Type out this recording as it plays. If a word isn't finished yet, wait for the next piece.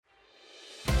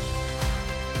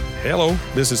Hello,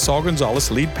 this is Saul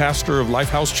Gonzalez, lead pastor of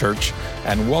Lifehouse Church,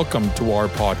 and welcome to our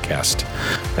podcast.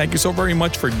 Thank you so very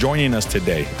much for joining us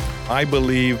today. I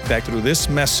believe that through this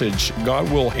message, God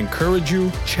will encourage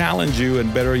you, challenge you,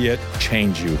 and better yet,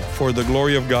 change you for the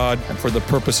glory of God and for the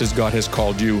purposes God has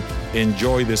called you.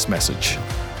 Enjoy this message.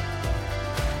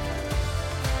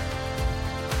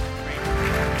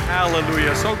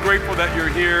 Hallelujah. So grateful that you're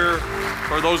here.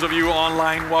 For those of you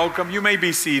online, welcome. You may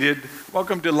be seated.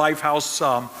 Welcome to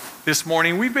Lifehouse this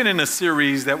morning. We've been in a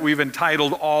series that we've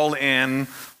entitled All In.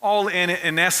 All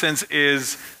in essence,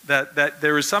 is that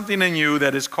there is something in you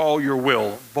that is called your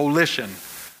will, volition.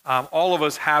 All of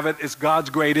us have it. It's God's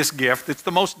greatest gift. It's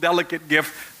the most delicate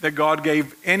gift that God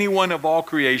gave anyone of all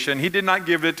creation. He did not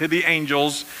give it to the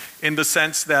angels in the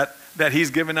sense that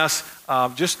He's given us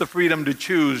just the freedom to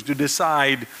choose, to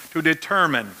decide, to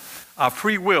determine.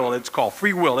 Free will, it's called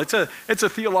free will. It's a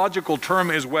theological term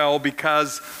as well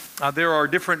because there are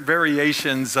different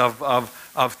variations of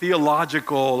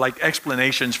theological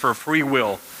explanations for free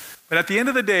will. But at the end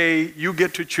of the day, you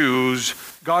get to choose.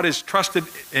 God has trusted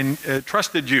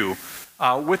you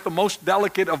with the most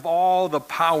delicate of all the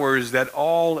powers that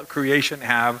all creation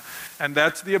have, and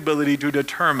that's the ability to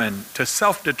determine, to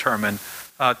self-determine,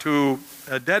 to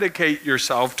dedicate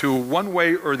yourself to one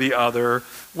way or the other.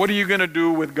 What are you going to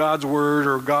do with God's word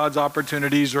or God's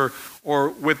opportunities or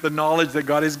with the knowledge that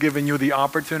God has given you, the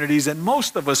opportunities? And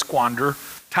most of us squander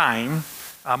time.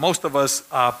 Most of us,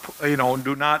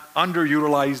 do not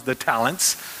underutilize the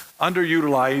talents,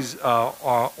 underutilize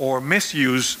or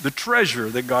misuse the treasure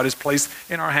that God has placed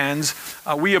in our hands.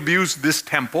 We abuse this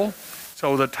temple.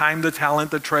 So the time, the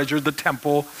talent, the treasure, the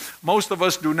temple. Most of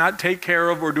us do not take care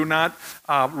of or do not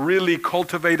really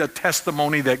cultivate a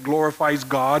testimony that glorifies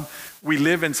God. We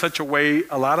live in such a way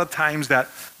a lot of times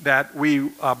that we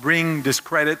bring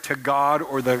discredit to God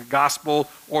or the gospel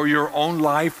or your own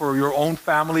life or your own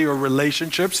family or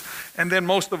relationships. And then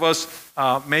most of us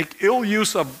make ill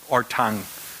use of our tongue.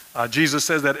 Jesus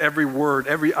says that every word,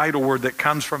 every idle word that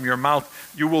comes from your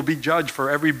mouth, you will be judged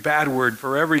for every bad word,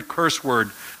 for every curse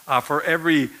word, for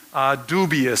every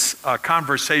dubious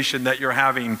conversation that you're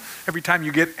having. Every time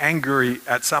you get angry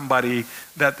at somebody,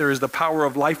 that there is the power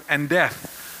of life and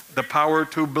death, the power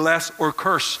to bless or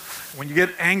curse. When you get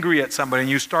angry at somebody and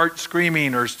you start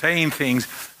screaming or saying things,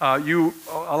 a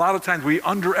lot of times we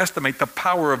underestimate the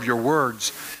power of your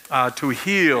words to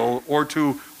heal or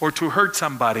to hurt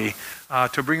somebody,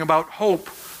 to bring about hope,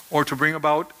 or to bring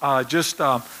about just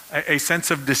a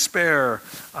sense of despair,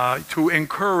 to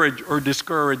encourage or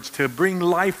discourage, to bring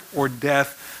life or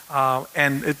death.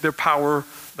 And their power,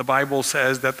 the Bible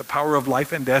says that the power of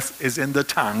life and death is in the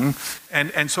tongue.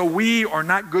 And so we are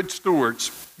not good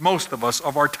stewards, most of us,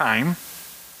 of our time,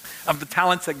 of the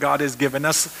talents that God has given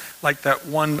us, like that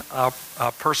one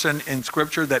person in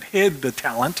Scripture that hid the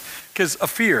talent because of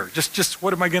fear. Just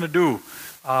what am I going to do?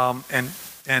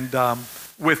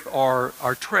 With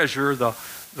our treasure,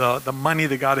 the money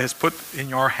that God has put in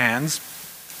your hands,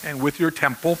 and with your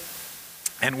temple,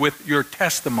 and with your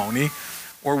testimony,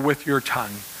 or with your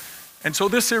tongue. And so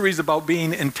this series about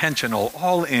being intentional,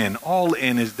 all in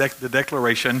is the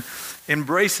declaration,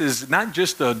 embraces not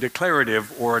just a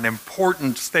declarative or an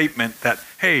important statement that,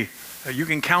 hey, you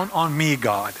can count on me,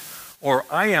 God, or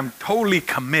I am totally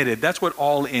committed. That's what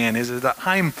all in is that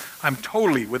I'm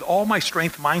totally, with all my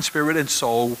strength, mind, spirit, and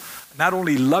soul, not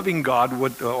only loving God,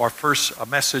 what our first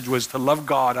message was to love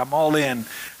God. I'm all in,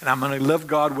 and I'm going to love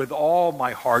God with all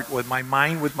my heart, with my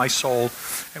mind, with my soul,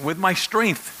 and with my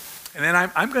strength. And then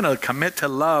I'm going to commit to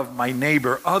love my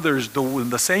neighbor, others,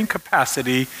 in the same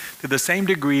capacity, to the same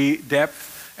degree,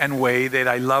 depth, and way that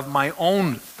I love my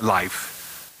own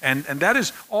life. And that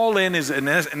is all in. Is in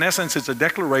essence, it's a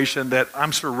declaration that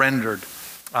I'm surrendered.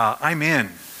 I'm in.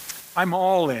 I'm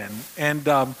all in.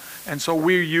 And so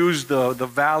we use the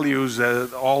values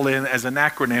all in as an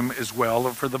acronym as well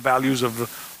for the values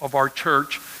of our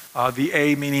church. The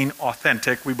A meaning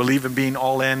authentic. We believe in being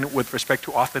all in with respect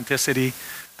to authenticity.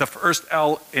 The first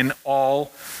L in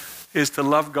all is to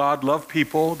love God, love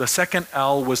people. The second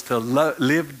L was to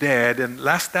live dead. And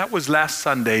that was last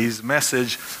Sunday's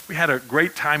message. We had a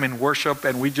great time in worship,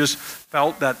 and we just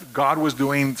felt that God was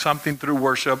doing something through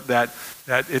worship, that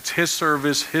it's His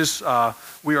service,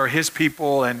 we are His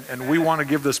people, and we want to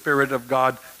give the Spirit of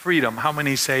God freedom. How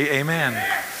many say amen?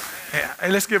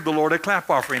 Hey, let's give the Lord a clap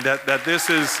offering that this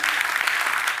is...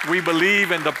 We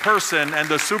believe in the person and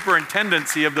the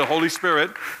superintendency of the Holy Spirit,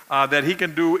 that He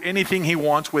can do anything He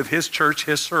wants with His church,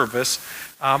 His service.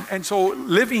 And so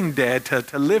living dead,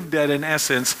 to live dead in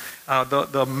essence,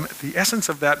 the essence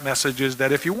of that message is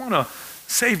that if you want to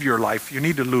save your life, you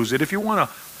need to lose it. If you want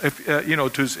to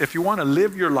if you want to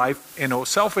live your life in a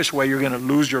selfish way, you're going to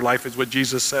lose your life, is what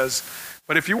Jesus says.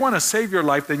 But if you want to save your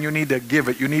life, then you need to give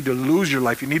it. You need to lose your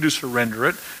life. You need to surrender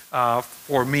it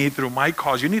for me through my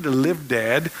cause. You need to live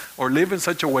dead or live in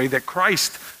such a way that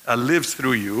Christ lives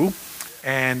through you.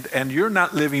 And you're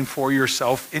not living for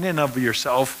yourself, in and of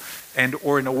yourself,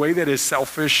 or in a way that is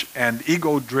selfish and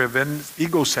ego-driven,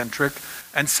 egocentric,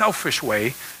 and selfish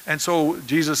way. And so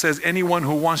Jesus says, anyone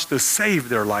who wants to save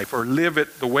their life or live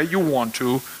it the way you want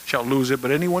to shall lose it.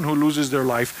 But anyone who loses their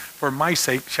life for my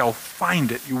sake shall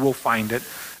find it. You will find it.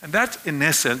 And that's, in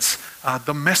essence,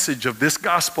 the message of this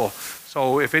gospel.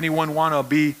 So if anyone want to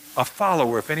be a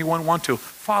follower, if anyone want to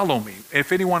follow me,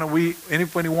 if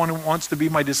anyone wants to be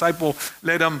my disciple,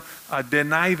 let them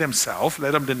deny themselves,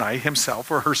 let them deny himself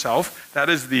or herself. That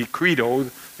is the credo,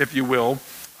 if you will,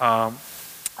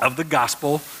 of the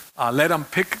gospel. Let him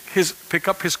pick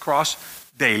up his cross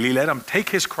daily. Let him take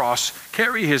his cross,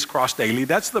 carry his cross daily.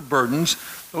 That's the burdens.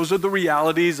 Those are the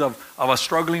realities of a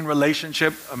struggling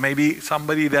relationship. Maybe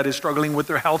somebody that is struggling with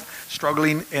their health,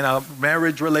 struggling in a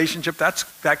marriage relationship.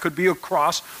 That could be a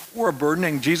cross or a burden.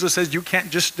 And Jesus says you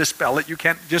can't just dispel it. You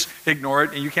can't just ignore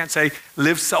it. And you can't say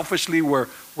live selfishly where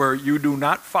you do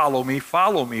not follow me.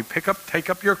 Follow me. Take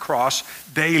up your cross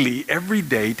daily, every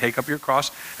day. Take up your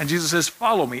cross. And Jesus says,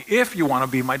 follow me. If you want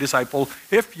to be my disciple,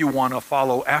 if you want to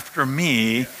follow after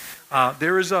me,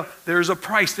 there is a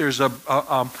price. There's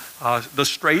the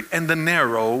straight and the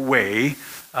narrow way.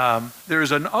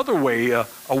 There's another way, a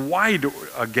wide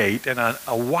gate and a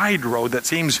wide road that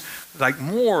seems like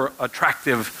more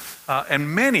attractive.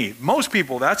 And most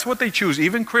people, that's what they choose.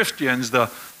 Even Christians,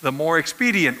 the more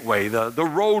expedient way, the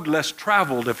road less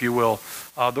traveled, if you will,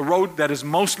 the road that is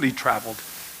mostly traveled.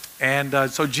 And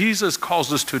so Jesus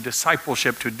calls us to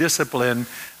discipleship, to discipline,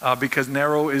 because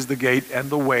narrow is the gate and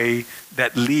the way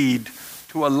that lead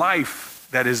to a life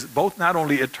that is both not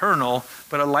only eternal,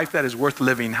 but a life that is worth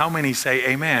living. How many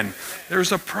say amen?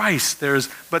 There's a price.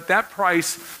 But that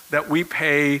price that we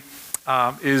pay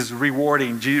is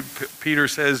rewarding. Peter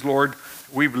says, Lord,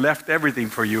 we've left everything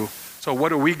for you. So what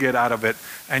do we get out of it?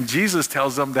 And Jesus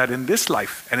tells them that in this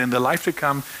life and in the life to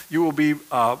come, you will be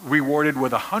rewarded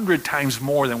with 100 times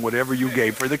more than whatever you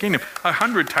gave for the kingdom.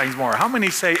 100 times more. How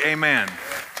many say amen?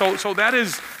 So that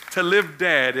is to live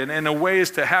dead, and in a way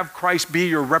is to have Christ be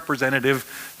your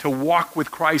representative, to walk with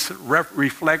Christ,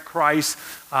 reflect Christ,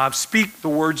 speak the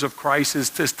words of Christ, is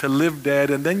just to live dead,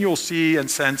 and then you'll see and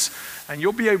sense, and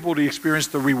you'll be able to experience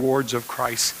the rewards of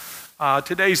Christ.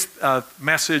 Today's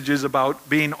message is about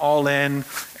being all in,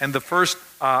 and the first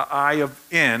I of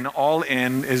in, all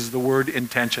in, is the word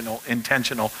intentional.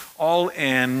 All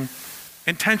in,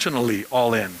 intentionally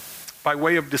all in, by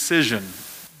way of decision,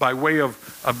 by way of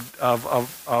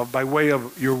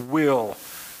your will.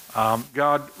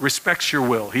 God respects your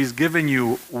will. He's given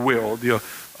you will,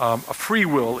 a free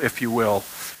will, if you will.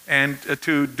 And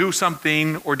to do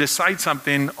something or decide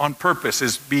something on purpose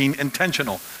is being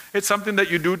intentional. It's something that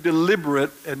you do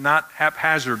deliberate and not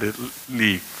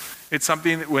haphazardly. It's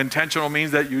something that intentional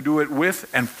means that you do it with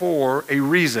and for a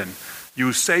reason.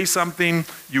 You say something,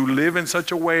 you live in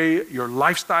such a way, your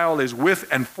lifestyle is with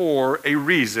and for a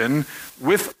reason,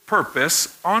 with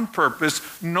purpose, on purpose,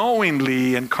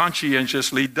 knowingly and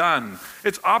conscientiously done.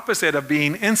 It's opposite of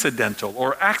being incidental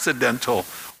or accidental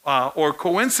or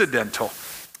coincidental.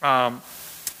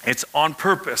 It's on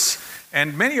purpose.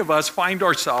 And many of us find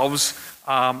ourselves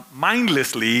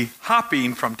mindlessly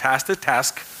hopping from task to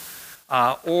task,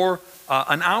 or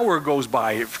an hour goes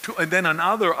by, and then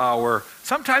another hour,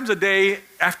 sometimes a day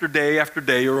after day after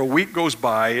day, or a week goes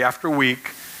by after week,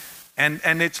 and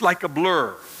it's like a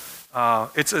blur.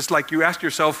 It's like you ask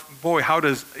yourself, boy, how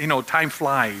does, time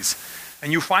flies.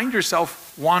 And you find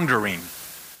yourself wandering,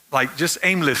 like just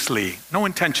aimlessly, no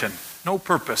intention, no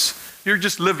purpose. You're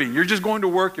just living. You're just going to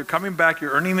work. You're coming back.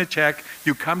 You're earning a check.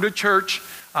 You come to church,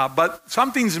 but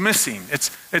something's missing.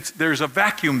 There's a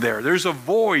vacuum there. There's a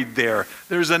void there.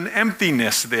 There's an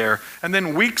emptiness there. And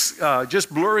then weeks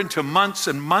just blur into months,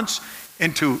 and months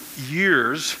into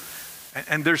years.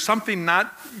 And there's something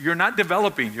you're not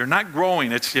developing. You're not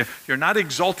growing. You're not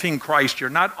exalting Christ. You're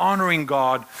not honoring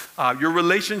God. Your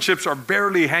relationships are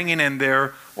barely hanging in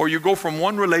there. Or you go from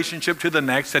one relationship to the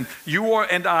next, and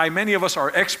many of us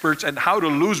are experts in how to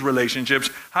lose relationships,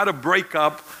 how to break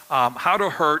up, how to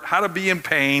hurt, how to be in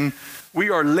pain. We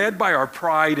are led by our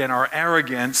pride and our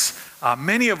arrogance.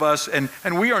 Many of us, and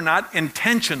we are not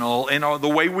intentional in the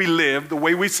way we live, the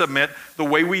way we submit, the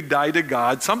way we die to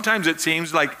God. Sometimes it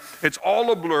seems like it's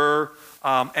all a blur,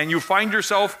 and you find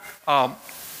yourself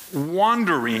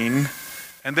wandering,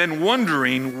 and then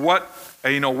wondering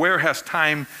where has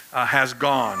time has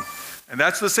gone. And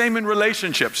that's the same in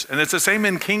relationships, and it's the same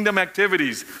in kingdom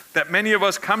activities, that many of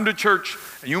us come to church,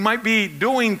 and you might be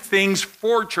doing things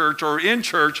for church or in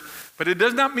church, but it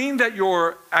does not mean that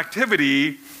your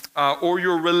activity or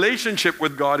your relationship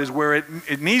with God is where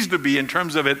it needs to be in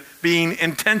terms of it being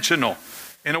intentional.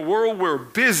 In a world where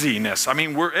busyness,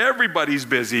 where everybody's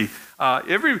busy,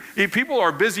 people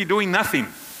are busy doing nothing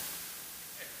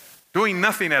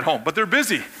at home, but they're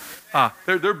busy.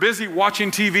 They're busy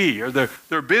watching TV, or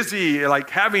they're busy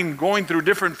going through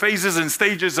different phases and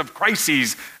stages of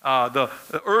crises, the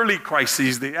early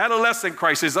crises, the adolescent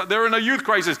crisis. They're in a youth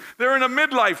crisis. They're in a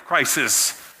midlife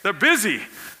crisis. They're busy.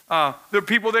 There are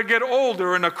people that get old.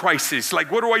 They're in a crisis.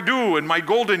 Like, what do I do in my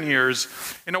golden years?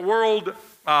 In a world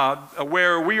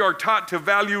where we are taught to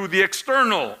value the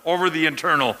external over the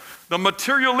internal, the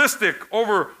materialistic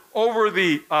over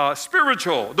the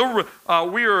spiritual.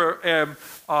 We are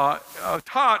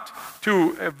taught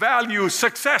to value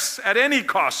success at any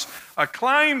cost,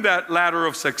 climb that ladder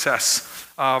of success,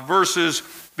 versus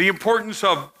the importance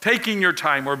of taking your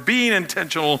time or being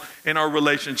intentional in our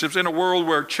relationships in a world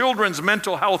where children's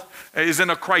mental health is in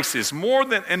a crisis. More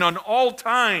than in an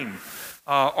all-time,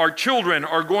 our children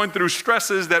are going through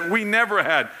stresses that we never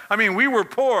had. We were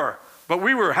poor, but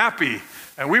we were happy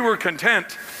and we were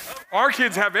content. Our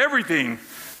kids have everything,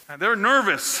 and they're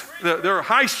nervous, they're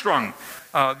high-strung.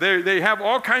 They have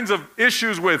all kinds of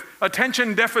issues with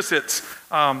attention deficits,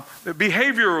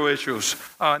 behavioral issues,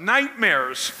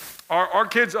 nightmares. Our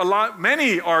kids,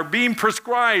 many are being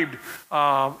prescribed,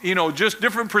 just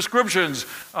different prescriptions.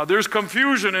 There's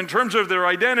confusion in terms of their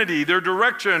identity, their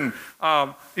direction,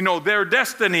 their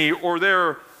destiny, or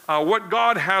their what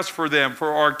God has for them,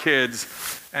 for our kids.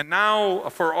 And now,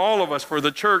 for all of us, for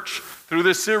the church, through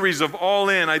this series of All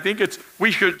In, I think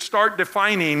we should start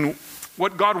defining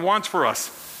what God wants for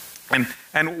us,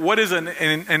 and what is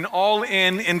an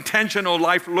all-in intentional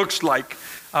life looks like.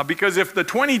 Because if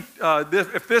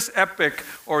if this epic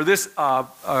or this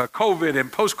COVID and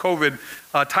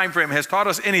post-COVID time frame has taught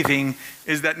us anything,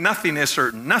 is that nothing is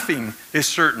certain. Nothing is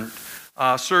certain.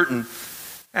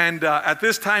 And at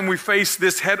this time we face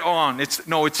this head on.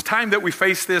 It's time that we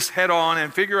face this head on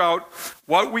and figure out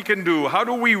what we can do. How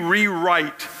do we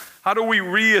rewrite? How do we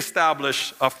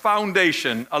reestablish a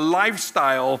foundation, a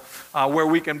lifestyle where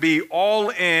we can be all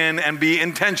in and be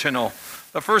intentional?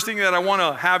 The first thing that I want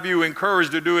to have you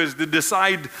encouraged to do is to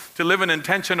decide to live an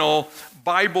intentional,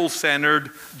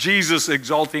 Bible-centered,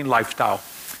 Jesus-exalting lifestyle.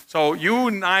 So you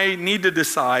and I need to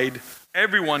decide,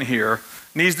 everyone here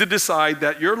needs to decide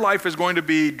that your life is going to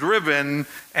be driven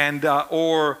and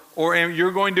or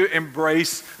you're going to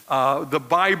embrace the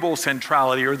Bible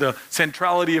centrality, or the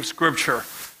centrality of Scripture.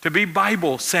 To be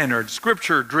Bible-centered,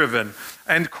 Scripture-driven,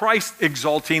 and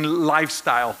Christ-exalting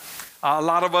lifestyle. A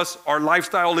lot of us, our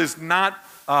lifestyle is not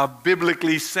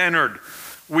biblically centered.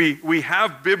 We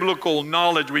have biblical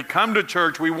knowledge. We come to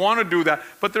church. We want to do that.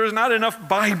 But there's not enough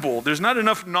Bible. There's not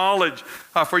enough knowledge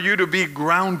for you to be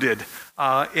grounded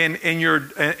in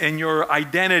your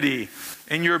identity,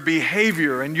 in your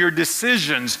behavior, in your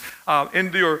decisions,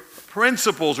 in your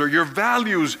principles or your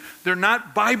values. They're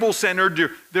not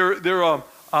Bible-centered. They're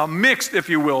mixed, if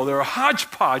you will. They're a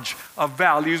hodgepodge of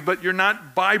values, but they're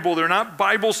not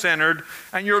Bible-centered,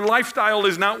 and your lifestyle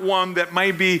is not one that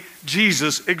might be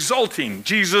Jesus-exalting,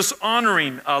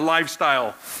 Jesus-honoring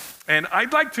lifestyle. And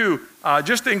I'd like to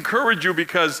just encourage you,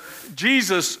 because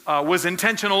Jesus was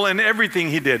intentional in everything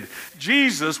he did.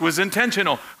 Jesus was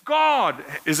intentional. God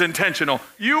is intentional.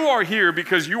 You are here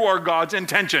because you are God's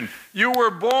intention. You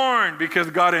were born because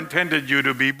God intended you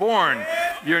to be born.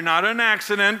 You're not an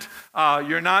accident.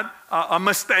 You're not a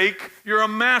mistake. You're a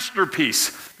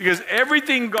masterpiece. Because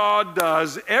everything God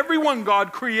does, everyone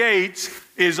God creates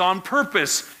is on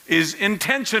purpose, is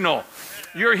intentional.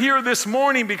 You're here this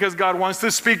morning because God wants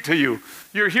to speak to you.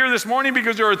 You're here this morning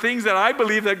because there are things that I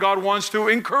believe that God wants to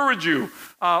encourage you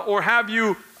or have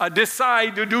you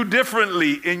decide to do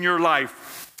differently in your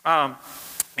life.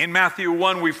 In Matthew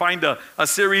 1, we find a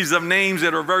series of names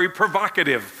that are very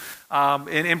provocative.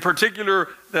 In particular,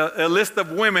 a list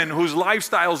of women whose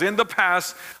lifestyles in the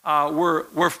past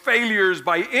were failures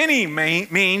by any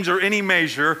means or any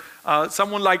measure.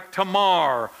 Someone like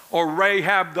Tamar, or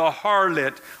Rahab the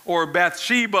harlot, or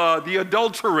Bathsheba the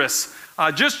adulteress.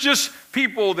 Just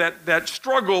people that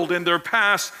struggled in their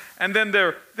past, and then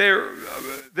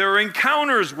their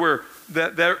encounters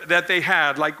that they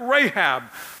had, like Rahab,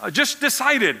 just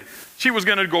decided she was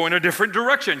going to go in a different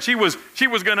direction. She was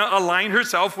going to align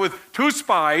herself with two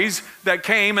spies that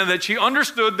came, and that she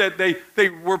understood that they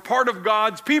were part of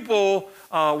God's people,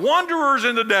 wanderers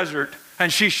in the desert,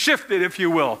 and she shifted, if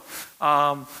you will.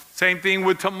 Same thing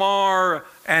with Tamar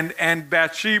and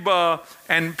Bathsheba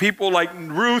and people like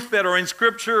Ruth that are in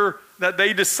Scripture, that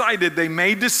they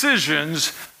made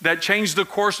decisions that changed the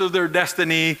course of their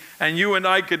destiny, and you and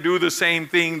I could do the same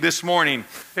thing this morning.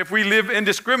 If we live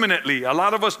indiscriminately, a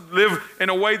lot of us live in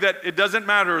a way that it doesn't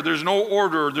matter. There's no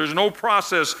order, there's no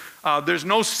process, there's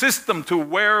no system to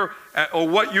where or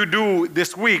what you do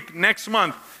this week, next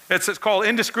month. It's called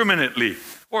indiscriminately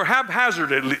or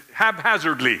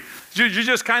haphazardly. You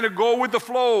just kind of go with the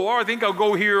flow. Oh, I think I'll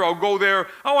go here, I'll go there.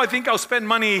 Oh, I think I'll spend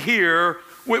money here.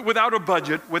 Without a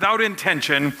budget, without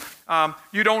intention.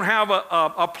 You don't have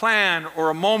a plan or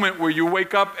a moment where you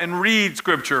wake up and read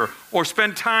Scripture or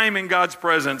spend time in God's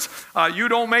presence. You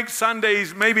don't make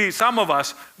Sundays, maybe some of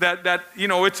us, that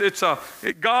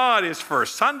God is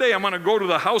first. Sunday, I'm going to go to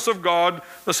the house of God.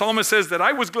 The psalmist says that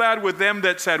I was glad with them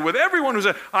that said, with everyone who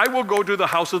said, I will go to the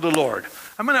house of the Lord.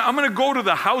 I'm going to go to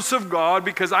the house of God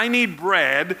because I need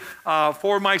bread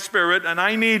for my spirit, and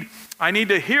I need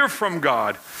to hear from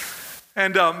God.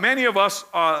 And many of us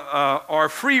are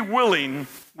free-willing,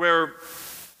 where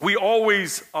we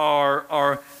always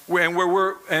are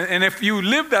and if you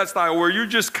live that style where you're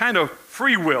just kind of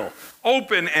free will,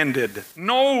 open-ended,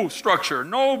 no structure,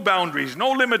 no boundaries,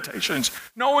 no limitations,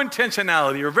 no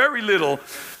intentionality, or very little,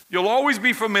 you'll always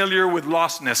be familiar with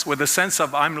lostness, with a sense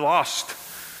of I'm lost,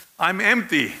 I'm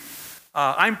empty,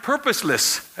 I'm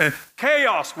purposeless.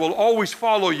 Chaos will always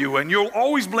follow you, and you'll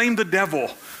always blame the devil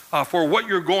for what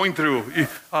you're going through.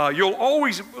 You'll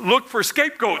always look for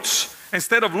scapegoats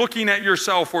instead of looking at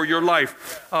yourself or your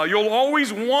life. You'll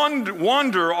always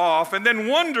wander off and then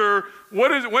wonder,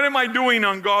 what am I doing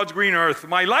on God's green earth?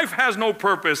 My life has no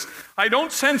purpose. I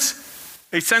don't sense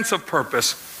a sense of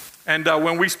purpose. And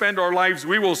when we spend our lives,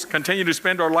 we will continue to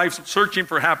spend our lives searching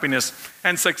for happiness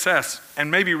and success and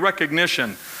maybe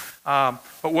recognition.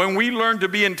 But when we learn to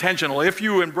be intentional, if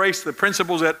you embrace the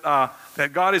principles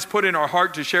that God has put in our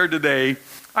heart to share today,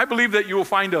 I believe that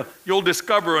you'll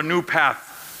discover a new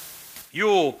path.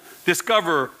 You'll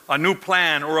discover a new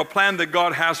plan, or a plan that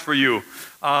God has for you.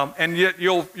 And yet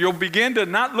you'll begin to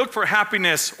not look for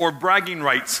happiness or bragging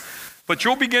rights, but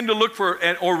you'll begin to look for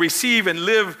or receive and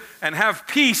live and have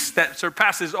peace that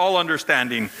surpasses all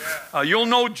understanding. You'll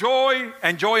know joy,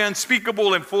 and joy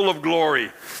unspeakable and full of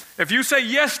glory. If you say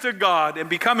yes to God and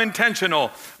become intentional,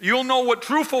 you'll know what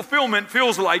true fulfillment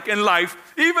feels like in life,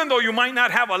 even though you might not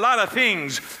have a lot of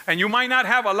things and you might not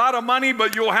have a lot of money,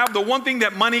 but you'll have the one thing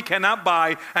that money cannot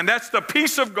buy, and that's the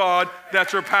peace of God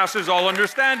that surpasses all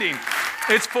understanding.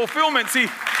 It's fulfillment. See,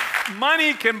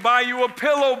 money can buy you a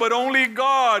pillow, but only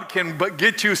God can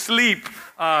get you sleep,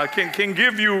 can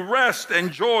give you rest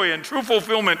and joy and true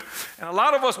fulfillment. And a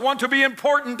lot of us want to be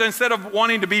important instead of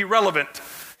wanting to be relevant.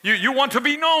 You want to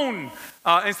be known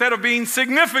instead of being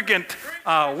significant.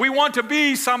 We want to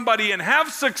be somebody and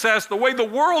have success the way the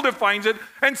world defines it,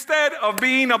 instead of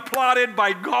being applauded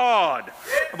by God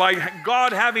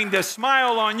having this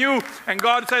smile on you. And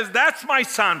God says, that's my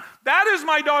son. That is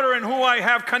my daughter in whom I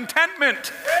have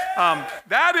contentment.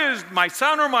 That is my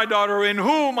son or my daughter in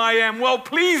whom I am well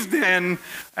pleased in,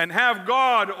 and have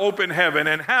God open heaven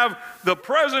and have the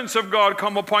presence of God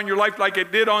come upon your life like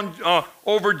it did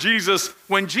over Jesus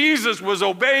when Jesus was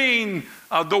obeying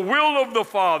the will of the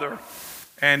Father.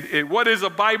 And what is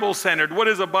a Bible-centered? What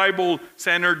is a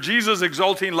Bible-centered,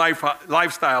 Jesus-exalting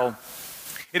lifestyle?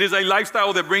 It is a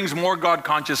lifestyle that brings more God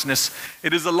consciousness.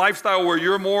 It is a lifestyle where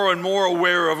you're more and more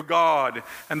aware of God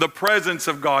and the presence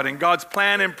of God and God's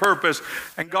plan and purpose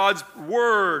and God's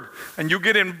word. And you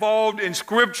get involved in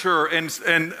Scripture and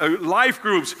life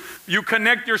groups. You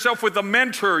connect yourself with a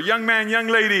mentor, young man, young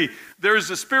lady. There's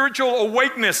a spiritual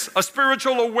awakeness, a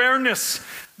spiritual awareness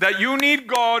that you need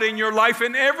God in your life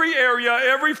in every area,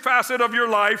 every facet of your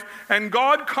life. And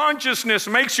God consciousness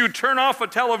makes you turn off a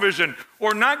television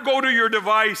or not go to your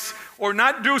device or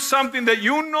not do something that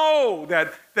you know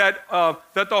that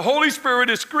the Holy Spirit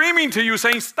is screaming to you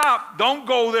saying, stop, don't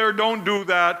go there, don't do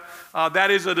that. That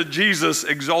is a Jesus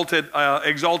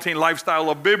exalting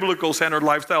lifestyle, a biblical centered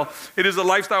lifestyle. It is a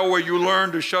lifestyle where you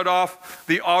learn to shut off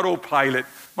the autopilot.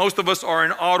 Most of us are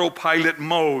in autopilot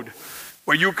mode,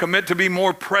 where you commit to be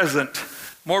more present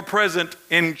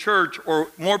in church, or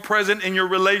more present in your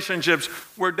relationships.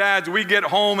 Where dads, we get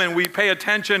home and we pay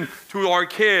attention to our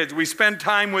kids. We spend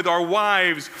time with our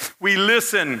wives. We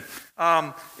listen.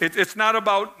 It's not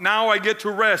about now I get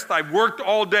to rest. I've worked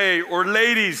all day. Or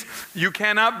ladies, you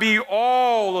cannot be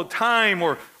all the time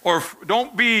or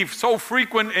don't be so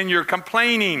frequent in your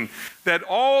complaining that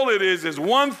all it is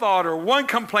one thought or one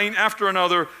complaint after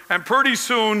another, and pretty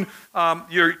soon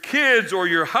your kids or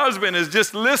your husband is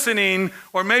just listening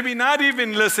or maybe not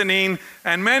even listening,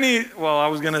 and many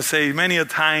a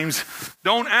times,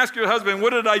 don't ask your husband, what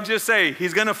did I just say?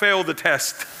 He's going to fail the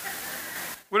test.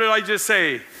 What did I just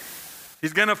say?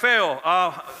 He's going to fail.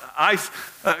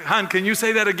 Hon, can you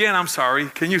say that again? I'm sorry.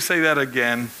 Can you say that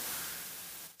again?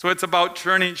 So it's about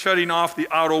shutting off the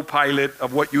autopilot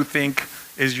of what you think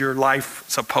is your life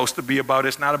supposed to be about.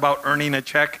 It's not about earning a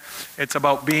check. It's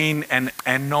about being and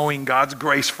knowing God's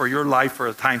grace for your life for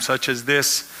a time such as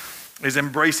this. Is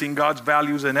embracing God's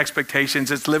values and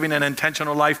expectations. It's living an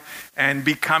intentional life and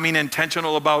becoming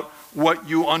intentional about what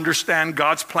you understand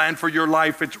God's plan for your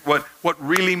life. It's what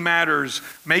really matters.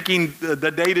 Making the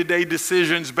day-to-day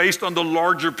decisions based on the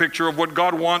larger picture of what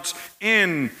God wants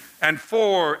in and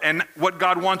for and what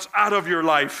God wants out of your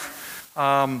life.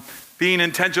 Being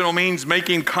intentional means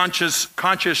making conscious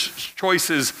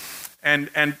choices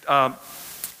and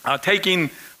taking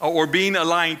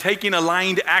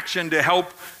aligned action to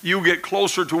help you get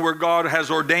closer to where God has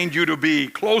ordained you to be.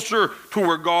 Closer to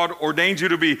where God ordains you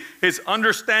to be. It's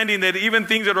understanding that even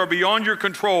things that are beyond your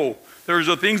control, there's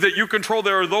the things that you control,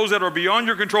 there are those that are beyond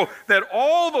your control, that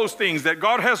all those things that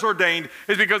God has ordained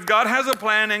is because God has a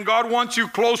plan and God wants you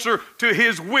closer to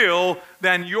His will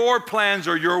than your plans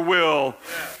or your will.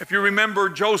 Yeah. If you remember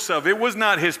Joseph, it was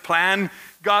not his plan.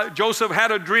 Joseph had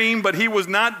a dream, but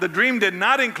the dream did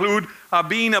not include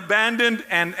being abandoned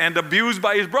and abused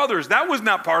by his brothers. That was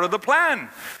not part of the plan.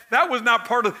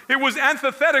 It was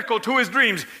antithetical to his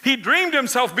dreams. He dreamed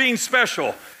himself being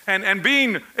special and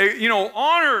being,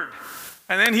 honored.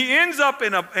 And then he ends up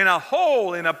in a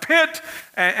hole, in a pit,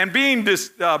 and being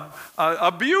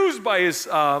abused by his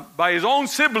own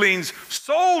siblings,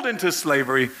 sold into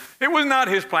slavery. It was not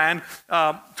his plan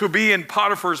to be in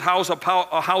Potiphar's house,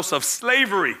 a house of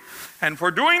slavery. And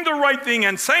for doing the right thing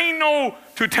and saying no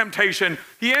to temptation,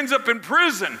 he ends up in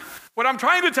prison. What I'm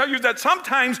trying to tell you is that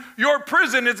sometimes your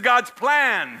prison is God's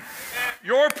plan.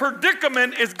 Your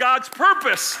predicament is God's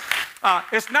purpose.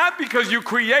 It's not because you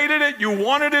created it, you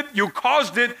wanted it, you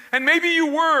caused it, and maybe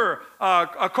you were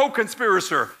a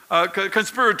co-conspirator.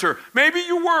 Maybe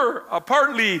you were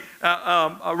partly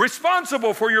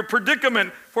responsible for your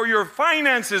predicament, for your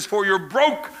finances, for your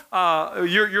broke.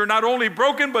 You're not only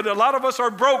broken, but a lot of us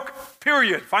are broke,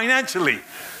 period, financially.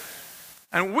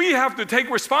 And we have to take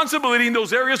responsibility in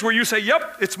those areas where you say,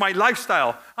 yep, it's my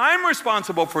lifestyle. I'm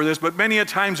responsible for this, but many a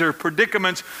times there are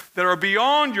predicaments that are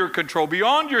beyond your control,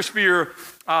 beyond your sphere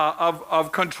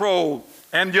of control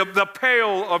and the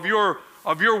pale of your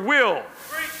will.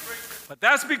 But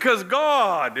that's because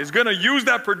God is going to use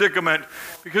that predicament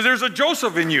because there's a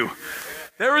Joseph in you.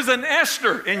 There is an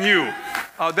Esther in you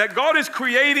that God is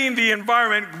creating the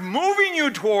environment, moving you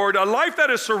toward a life that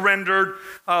is surrendered,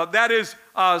 that is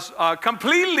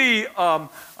completely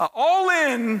all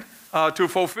in to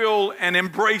fulfill and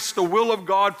embrace the will of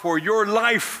God for your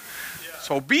life. Yeah.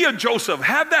 So be a Joseph.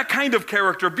 Have that kind of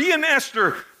character. Be an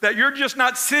Esther, that you're just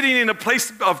not sitting in a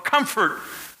place of comfort.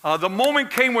 The moment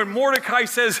came when Mordecai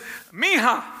says,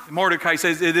 Miha. Mordecai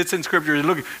says, it's in scripture.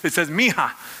 Look, it says,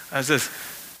 Miha. It says,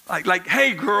 like,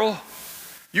 hey, girl,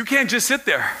 you can't just sit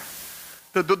there.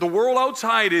 The world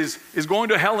outside is going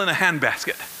to hell in a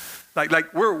handbasket.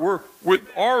 Like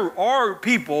our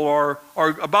people are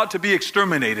about to be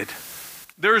exterminated.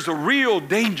 There's a real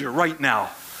danger right now.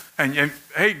 And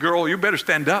hey, girl, you better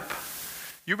stand up.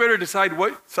 You better decide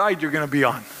what side you're going to be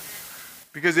on.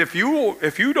 Because if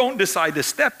you don't decide to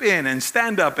step in and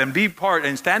stand up and be part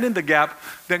and stand in the gap,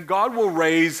 then God will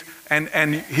raise and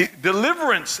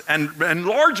deliverance and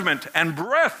enlargement and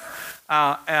breath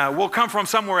will come from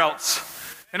somewhere else.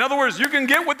 In other words, you can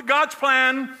get with God's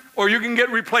plan or you can get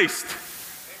replaced.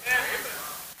 Amen.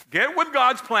 Get with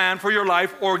God's plan for your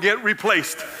life or get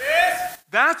replaced. Yes.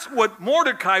 That's what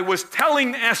Mordecai was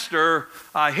telling Esther,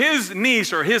 his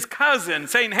niece or his cousin,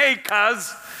 saying, hey,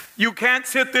 cuz, you can't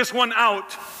sit this one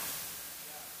out.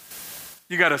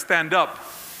 You got to stand up.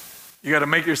 You got to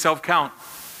make yourself count.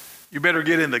 You better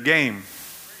get in the game.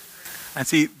 And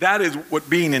see, that is what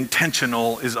being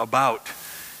intentional is about.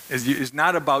 It's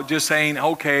not about just saying,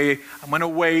 okay, I'm going to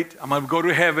wait. I'm going to go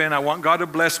to heaven. I want God to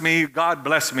bless me. God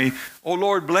bless me. Oh,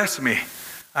 Lord, bless me.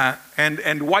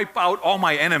 And wipe out all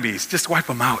my enemies. Just wipe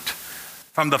them out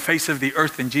from the face of the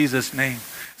earth in Jesus' name.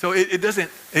 So it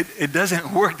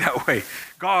doesn't work that way.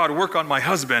 God, work on my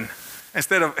husband.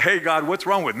 Instead of, hey, God, what's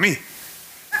wrong with me?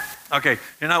 Okay,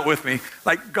 you're not with me.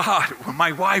 Like, God, or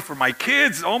my wife, or my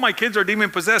kids, all my kids are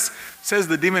demon-possessed, says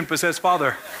the demon-possessed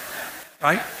father.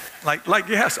 Right? Like,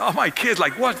 yes, all my kids,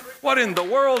 like, what in the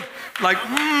world? Like,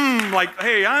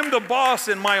 hey, I'm the boss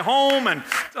in my home, and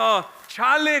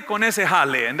chale con ese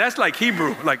jale. And that's like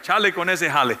Hebrew, like chale con ese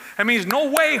jale. That means no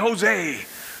way, Jose.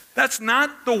 That's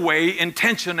not the way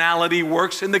intentionality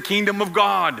works in the kingdom of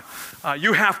God.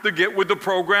 You have to get with the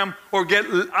program or get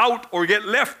out or get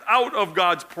left out of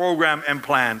God's program and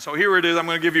plan. So here it is. I'm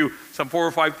going to give you some 4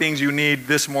 or 5 things you need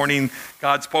this morning.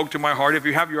 God spoke to my heart. If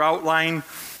you have your outline,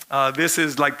 this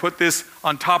is like, put this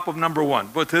on top of number 1.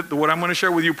 What I'm going to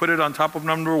share with you, put it on top of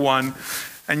number 1.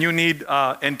 And you need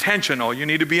intentional. You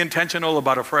need to be intentional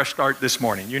about a fresh start this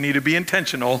morning. You need to be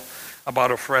intentional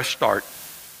about a fresh start.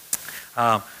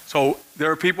 So there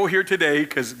are people here today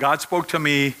because God spoke to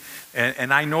me,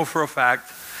 and I know for a fact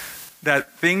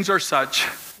that things are such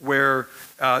where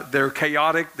they're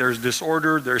chaotic, there's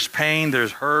disorder, there's pain,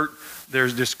 there's hurt,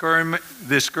 there's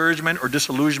discouragement or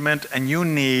disillusionment, and you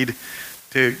need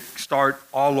to start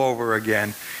all over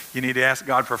again. You need to ask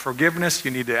God for forgiveness.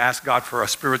 You need to ask God for a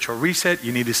spiritual reset.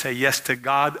 You need to say yes to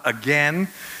God again.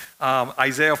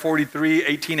 Isaiah 43,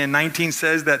 18 and 19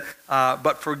 says that,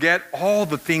 but forget all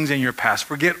the things in your past.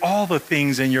 Forget all the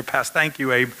things in your past. Thank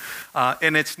you, Abe.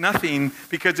 And it's nothing,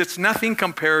 because it's nothing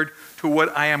compared to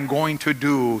what I am going to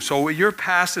do. So your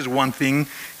past is one thing.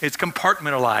 It's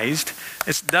compartmentalized.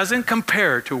 It doesn't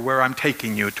compare to where I'm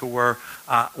taking you, to where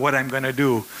what I'm going to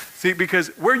do. See, because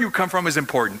where you come from is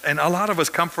important. And a lot of us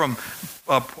come from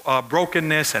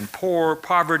brokenness and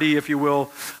poverty, if you will,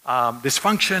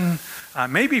 dysfunction.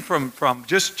 Maybe from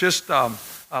just a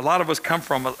lot of us come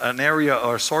from an area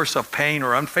or a source of pain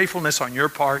or unfaithfulness on your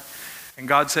part. And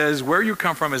God says, where you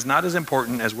come from is not as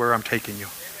important as where I'm taking you.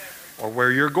 Or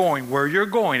where you're going. Where you're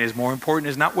going is more important.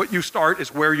 It's not what you start,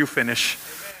 it's where you finish.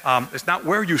 It's not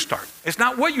where you start. It's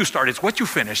not what you start, it's what you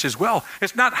finish as well.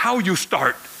 It's not how you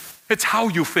start, it's how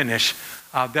you finish.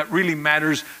 That really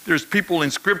matters. There's people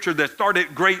in Scripture that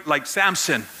started great, like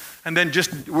Samson, and then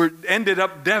just ended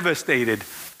up devastated.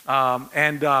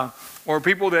 Or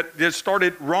people that just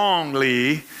started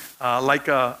wrongly, like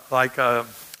a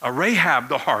Rahab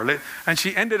the harlot, and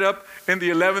she ended up in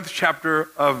the 11th chapter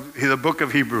of the book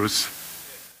of Hebrews.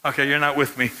 Okay, you're not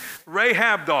with me.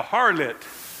 Rahab the harlot.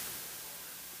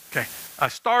 Okay, I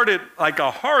started like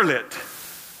a harlot,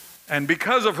 and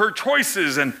because of her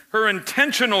choices and her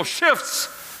intentional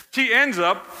shifts, she ends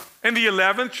up in the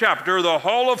 11th chapter, the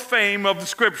Hall of Fame of the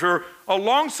Scripture,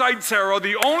 alongside Sarah,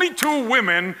 the only 2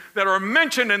 women that are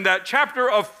mentioned in that chapter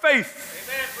of faith.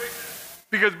 Amen.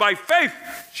 Because by faith,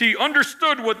 she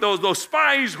understood what those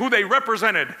spies, who they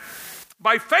represented.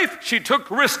 By faith, she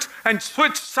took risks and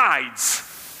switched sides.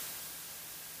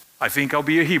 I think I'll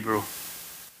be a Hebrew.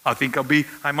 I'm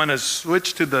going to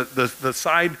switch to the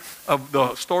side of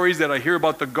the stories that I hear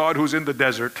about the God who's in the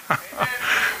desert.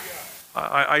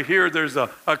 I hear there's a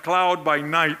cloud by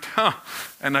night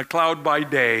and a cloud by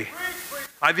day.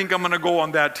 I think I'm going to go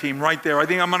on that team right there. I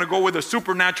think I'm going to go with the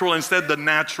supernatural instead of the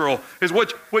natural, is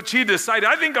what she decided.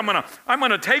 I think I'm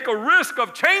going to take a risk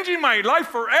of changing my life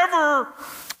forever.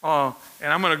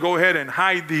 And I'm going to go ahead and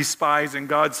hide these spies. And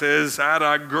God says,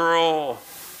 atta girl.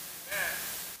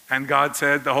 And God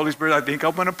said, the Holy Spirit, I think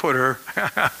I'm going to put her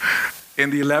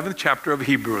in the 11th chapter of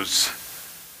Hebrews,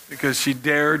 because she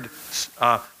dared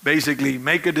basically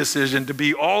make a decision to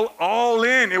be all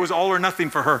in. It was all or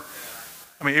nothing for her.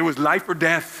 I mean, it was life or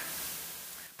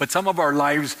death. But some of our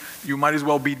lives, you might as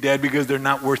well be dead because they're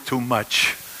not worth too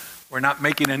much. We're not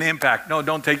making an impact. No,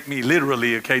 don't take me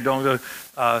literally, okay?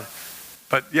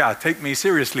 But yeah, take me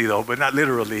seriously though, but not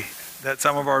literally. That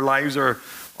some of our lives are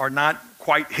not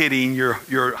quite hitting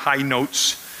your high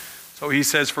notes. So he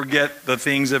says, forget the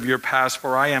things of your past,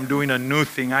 for I am doing a new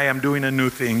thing. I am doing a new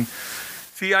thing.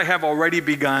 See, I have already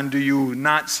begun. Do you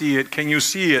not see it? Can you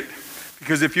see it?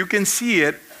 Because if you can see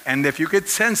it, and if you could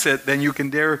sense it, then you can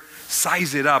dare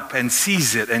size it up and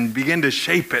seize it and begin to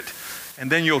shape it. And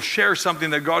then you'll share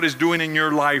something that God is doing in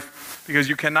your life, because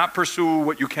you cannot pursue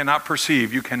what you cannot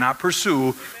perceive. You cannot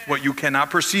pursue what you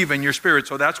cannot perceive in your spirit.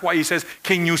 So that's why he says,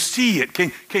 can you see it?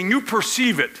 Can you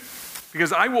perceive it?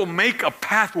 Because I will make a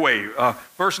pathway.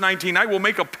 Verse 19, I will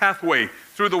make a pathway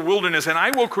through the wilderness, and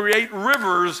I will create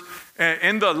rivers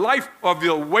in the life of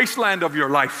the wasteland of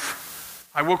your life.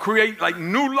 I will create like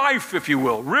new life, if you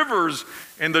will, rivers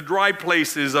in the dry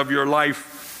places of your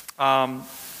life.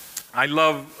 I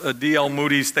love D.L.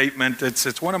 Moody's statement.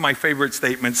 It's one of my favorite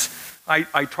statements.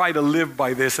 I try to live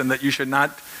by this, and that you should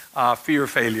not fear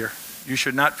failure. You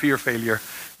should not fear failure.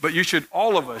 But you should,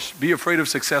 all of us, be afraid of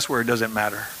success where it doesn't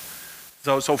matter.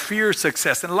 So fear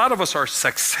success. And a lot of us are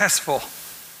successful.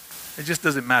 It just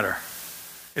doesn't matter.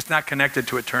 It's not connected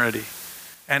to eternity.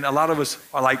 And a lot of us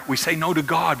are like, we say no to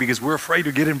God because we're afraid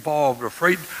to get involved, or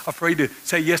afraid to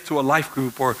say yes to a life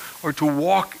group, or to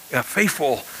walk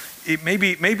faithful. It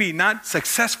maybe not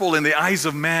successful in the eyes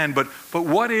of man, but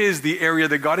what is the area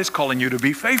that God is calling you to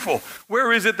be faithful?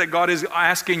 Where is it that God is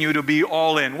asking you to be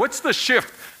all in? What's the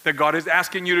shift that God is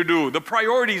asking you to do? The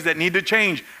priorities that need to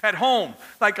change at home.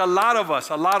 Like a lot of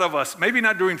us, maybe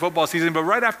not during football season, but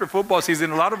right after football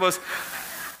season, a lot of us,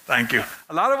 thank you.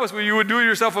 A lot of us, you would do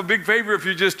yourself a big favor if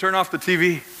you just turn off the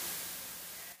TV,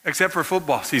 except for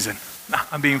football season. No,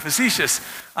 I'm being facetious.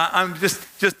 I'm just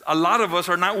a lot of us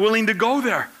are not willing to go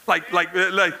there. Like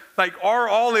our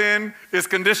all in is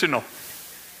conditional.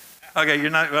 Okay, you're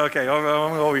not, okay, I'm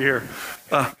over here.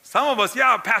 Some of us,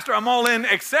 yeah, Pastor, I'm all in,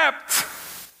 except,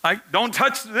 don't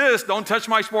touch this, don't touch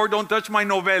my sport, don't touch my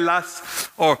novelas,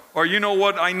 or you know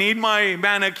what, I need my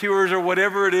manicures or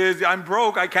whatever it is. I'm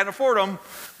broke, I can't afford them,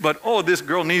 but this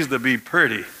girl needs to be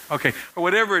pretty. Okay, or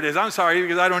whatever it is. I'm sorry,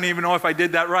 because I don't even know if I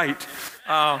did that right.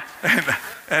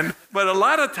 But a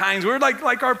lot of times we're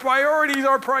like our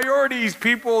priorities,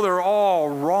 people, they're all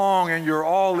wrong, and you're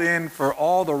all in for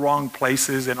all the wrong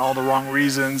places and all the wrong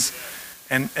reasons,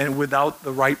 and without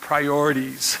the right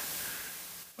priorities.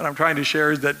 What I'm trying to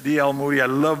share is that D.L. Moody, I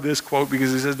love this quote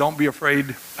because he says, don't be afraid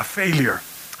of failure,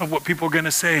 of what people are going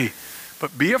to say,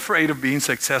 but be afraid of being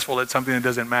successful at something that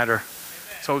doesn't matter.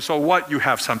 So what? You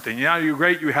have something. Yeah, you're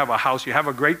great. You have a house. You have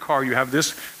a great car. You have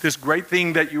this great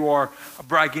thing that you are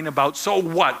bragging about. So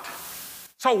what?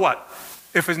 So what?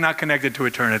 If it's not connected to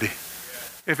eternity.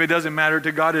 If it doesn't matter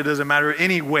to God, it doesn't matter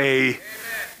anyway.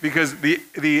 Because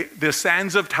the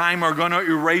sands of time are going to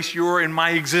erase your and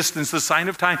my existence. The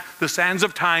sands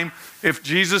of time, if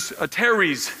Jesus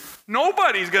tarries,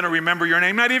 nobody's going to remember your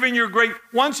name. Not even your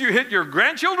once you hit your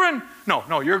grandchildren.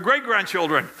 No, your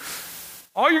great-grandchildren.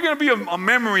 All you're going to be a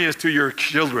memory is to your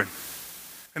children.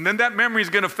 And then that memory is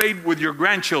going to fade with your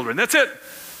grandchildren. That's it.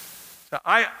 So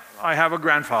I have a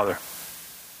grandfather.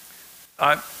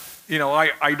 I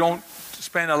don't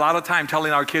spend a lot of time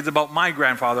telling our kids about my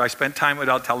grandfather. I spent time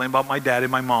without telling about my dad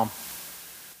and my mom.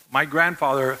 My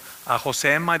grandfather,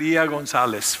 Jose Maria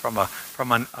Gonzalez, from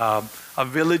a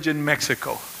village in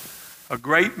Mexico. A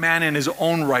great man in his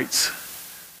own rights.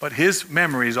 But his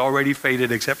memory is already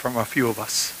faded except from a few of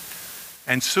us.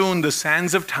 And soon the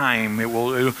sands of time,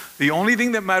 the only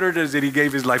thing that mattered is that he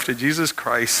gave his life to Jesus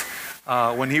Christ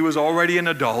when he was already an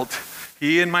adult.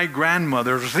 He and my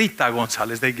grandmother, Rita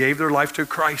Gonzalez, they gave their life to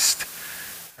Christ.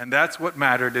 And that's what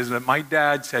mattered, is that my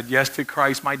dad said yes to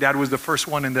Christ. My dad was the first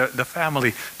one in the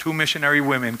family. 2 missionary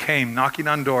women came knocking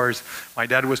on doors. My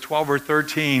dad was 12 or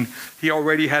 13. He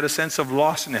already had a sense of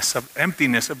lostness, of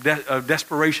emptiness, of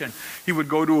desperation. He would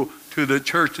go to the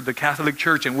church, to the Catholic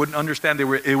Church, and wouldn't understand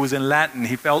it was in Latin.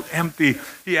 He felt empty.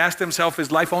 He asked himself,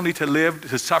 is life only to live,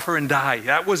 to suffer and die?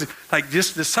 That was like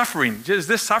just the suffering. Just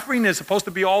this suffering is supposed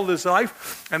to be all this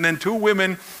life? And then 2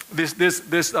 women, this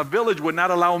village would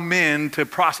not allow men to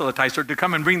proselytize or to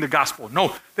come and bring the gospel.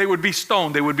 No, they would be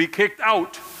stoned. They would be kicked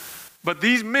out. But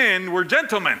these men were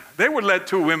gentlemen. They would let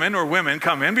 2 women or women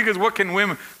come in, because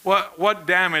what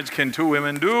damage can 2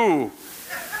 women do?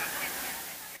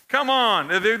 Come on,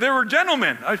 they were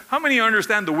gentlemen. How many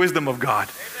understand the wisdom of God?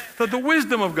 The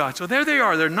wisdom of God. So there they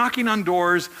are. They're knocking on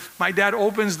doors. My dad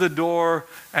opens the door,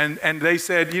 and they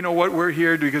said, you know what, we're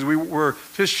here because we were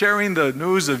just sharing the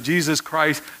news of Jesus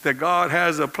Christ, that God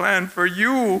has a plan for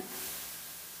you.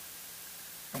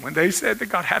 And when they said that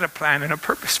God had a plan and a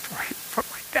purpose for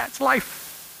my dad's life,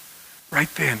 right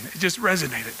then, it just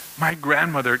resonated. My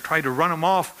grandmother tried to run them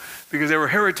off because they were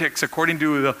heretics, according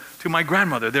to my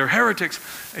grandmother. They're heretics.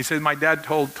 He said, my dad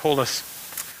told us,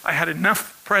 I had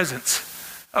enough presents.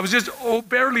 I was just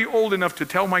barely old enough to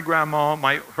tell my grandma,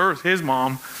 his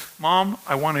mom,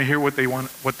 I want to hear what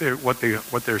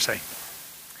they're saying.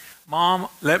 Mom,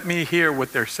 let me hear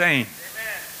what they're saying.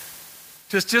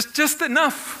 Amen. Just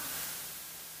enough.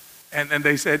 And then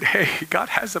they said, hey, God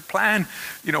has a plan.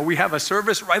 We have a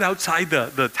service right outside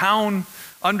the town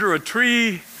under a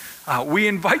tree. We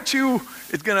invite you.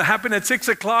 It's going to happen at 6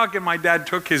 o'clock. And my dad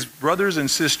took his brothers and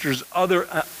sisters,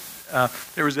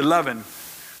 there was 11.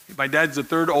 My dad's the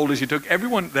 3rd oldest. He took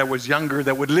everyone that was younger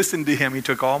that would listen to him. He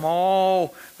took them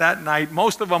all that night.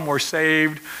 Most of them were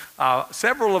saved.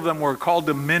 Several of them were called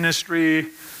to ministry.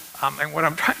 And what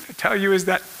I'm trying to tell you is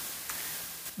that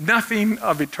nothing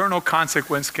of eternal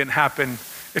consequence can happen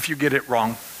if you get it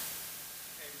wrong.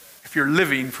 If you're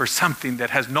living for something that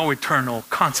has no eternal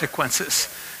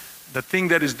consequences. the thing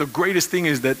that is the greatest thing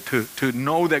is that to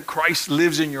know that Christ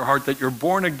lives in your heart, that you're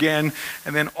born again,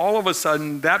 and then all of a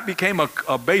sudden that became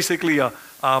basically a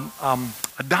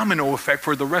domino effect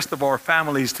for the rest of our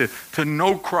families to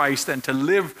know Christ and to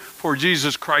live for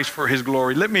Jesus Christ for His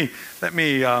glory. Let me.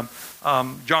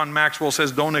 John Maxwell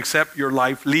says, "Don't accept your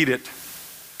life, lead it."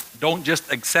 Don't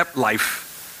just accept life.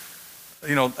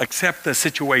 Accept the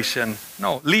situation.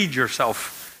 No, lead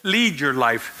yourself. Lead your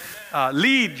life.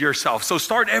 Lead yourself. So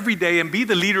start every day and be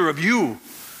the leader of you.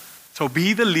 So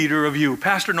be the leader of you.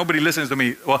 Pastor, nobody listens to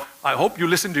me. Well, I hope you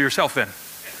listen to yourself then.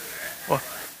 Well,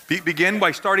 begin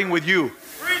by starting with you.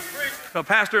 So,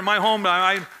 Pastor, in my home,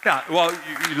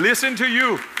 you listen to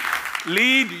you.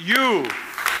 Lead you.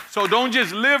 So don't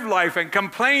just live life and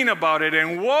complain about it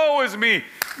and woe is me.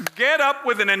 Get up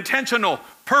with an intentional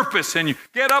purpose and you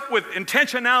get up with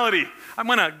intentionality. I'm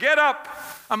going to get up.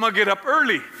 I'm going to get up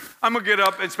early. I'm going to get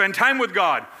up and spend time with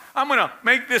God. I'm going to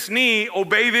make this knee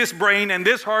obey this brain and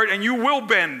this heart, and you will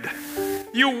bend.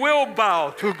 You will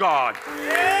bow to God.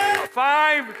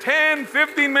 5, 10,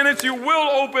 15 minutes, you will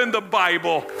open the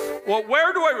Bible. Well,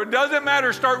 it doesn't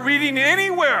matter. Start reading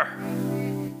anywhere.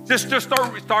 Just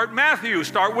start Matthew,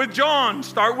 start with John,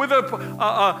 start with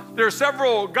there are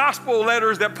several gospel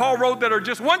letters that Paul wrote that are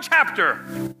just one chapter.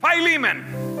 Philemon.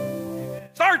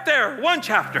 Start there, one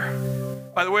chapter.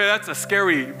 By the way, that's a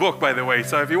scary book, by the way.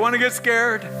 So if you want to get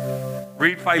scared,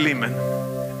 read Philemon.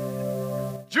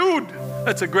 Jude,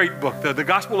 that's a great book. The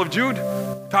Gospel of Jude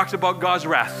talks about God's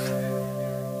wrath.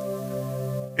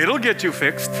 It'll get you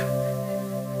fixed.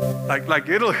 Like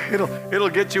it'll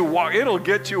get you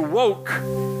woke.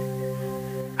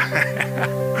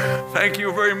 Thank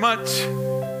you very much.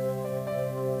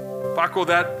 Paco,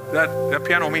 that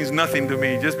piano means nothing to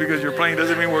me. Just because you're playing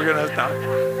doesn't mean we're going to stop.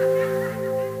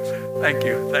 Thank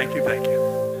you.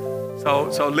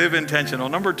 So live intentional.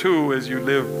 Number 2 is you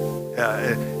live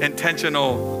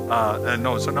intentional.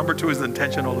 So number 2 is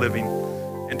intentional living.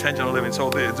 Intentional living.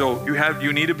 So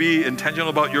you need to be intentional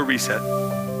about your reset.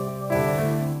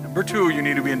 Number 2, you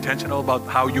need to be intentional about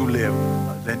how you live.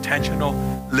 Intentional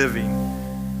living.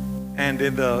 And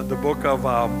in the book of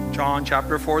John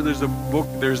chapter 4,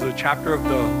 there's a chapter of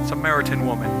the Samaritan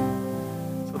woman.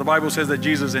 So the Bible says that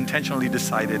Jesus intentionally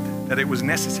decided that it was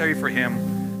necessary for him,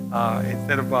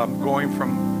 instead of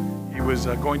he was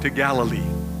going to Galilee.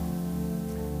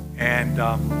 And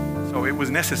so it was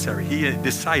necessary. He had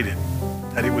decided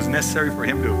that it was necessary for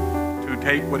him to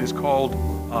take what is called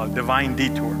a divine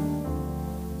detour.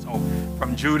 So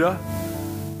from Judea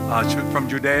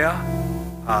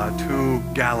to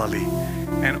Galilee.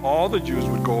 And all the Jews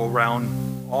would go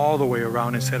all the way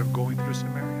around instead of going through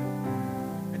Samaria.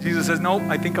 And Jesus says, no,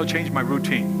 I think I'll change my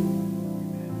routine.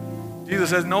 Jesus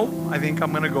says, no, I think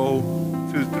I'm going to go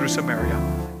through Samaria.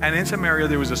 And in Samaria,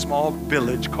 there was a small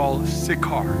village called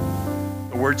Sychar.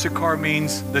 The word Sychar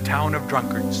means the town of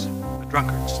drunkards, the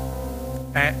drunkards.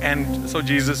 And so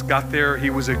Jesus got there. He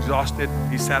was exhausted.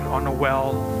 He sat on a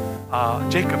well,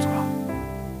 Jacob's well.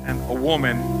 And a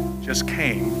woman just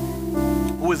came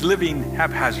who was living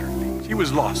haphazardly. She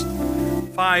was lost.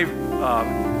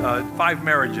 5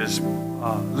 marriages,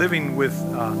 living with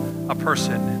a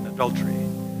person in adultery.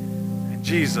 And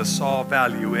Jesus saw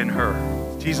value in her.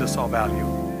 Jesus saw value.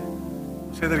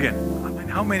 Say that again. I mean,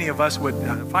 how many of us would,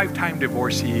 5-time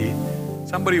divorcee,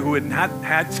 somebody who had not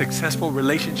had successful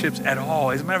relationships at all.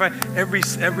 As a matter of fact,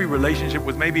 every relationship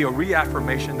was maybe a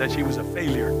reaffirmation that she was a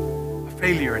failure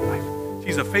in life.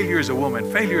 She's a failure as a woman,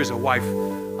 failure as a wife.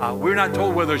 We're not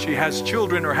told whether she has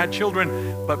children or had children,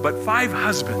 but 5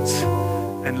 husbands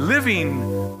and living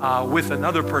with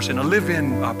another person, a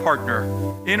live-in partner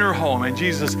in her home. And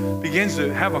Jesus begins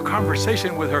to have a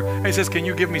conversation with her. And he says, can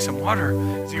you give me some water?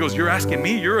 She goes, you're asking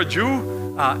me? You're a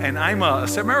Jew and I'm a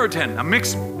Samaritan, a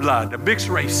mixed blood, a mixed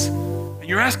race. And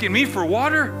you're asking me for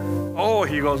water? Oh,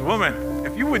 he goes, woman,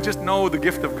 if you would just know the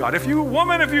gift of God, if you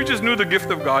just knew the gift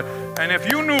of God, and if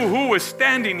you knew who was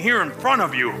standing here in front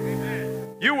of you,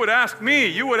 you would ask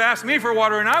me for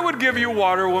water, and I would give you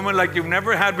water, woman, like you've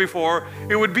never had before.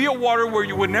 It would be a water where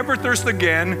you would never thirst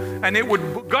again, and it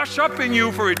would gush up in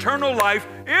you for eternal life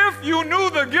if you knew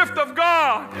the gift of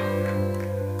God.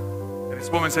 And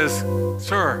this woman says,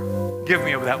 sir, give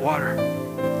me of that water.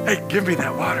 Hey, give me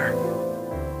that water.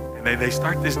 And they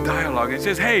start this dialogue. And he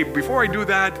says, hey, before I do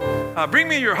that, bring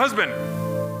me your husband.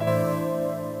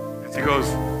 And she goes,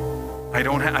 I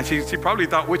don't have, she probably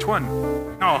thought, which one?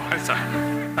 No,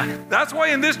 that's why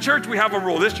in this church we have a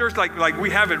rule. This church, like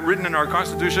we have it written in our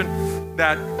constitution,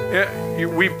 that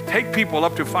we take people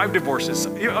up to 5 divorces,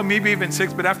 maybe even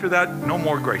 6, but after that, no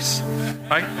more grace,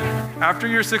 right? After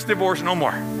your 6th divorce, no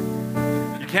more.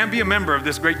 You can't be a member of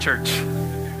this great church.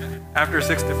 After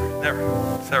 6 different, there,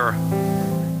 Sarah.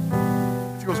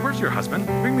 She goes, where's your husband?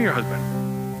 Bring me your husband.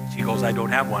 She goes, I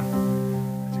don't have one.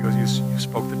 She goes, you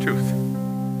spoke the truth.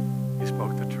 You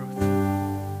spoke the truth.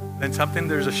 Then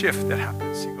there's a shift that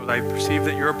happens. She goes, I perceive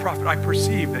that you're a prophet. I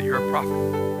perceive that you're a prophet.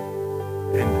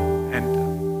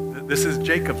 And this is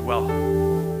Jacob's well.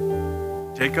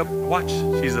 Jacob, watch,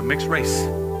 she's a mixed race.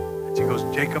 And she goes,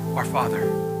 Jacob, our father.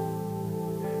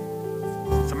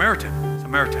 Samaritan.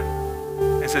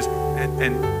 And says,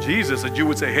 and Jesus, a Jew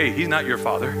would say, hey, he's not your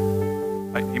father.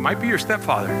 He might be your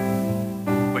stepfather,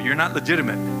 but you're not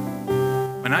legitimate.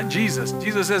 But not Jesus.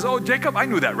 Jesus says, oh, Jacob, I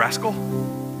knew that rascal.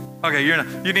 Okay,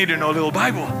 you need to know a little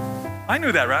Bible. I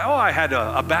knew that, right? Oh, I had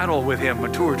a battle with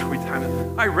him 2 or 3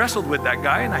 times. I wrestled with that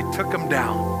guy and I took him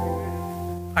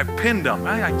down. I pinned him.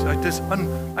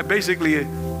 I basically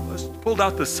pulled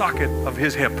out the socket of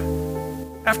his hip.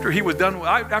 After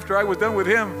I was done with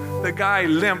him, the guy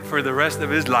limped for the rest of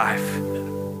his life.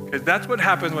 Because that's what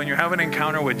happens when you have an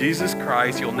encounter with Jesus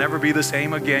Christ. You'll never be the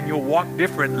same again. You'll walk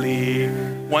differently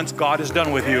once God is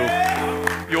done with you.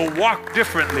 You'll walk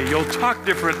differently. You'll talk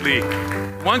differently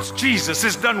once Jesus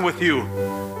is done with you.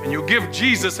 And you give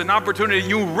Jesus an opportunity.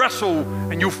 You wrestle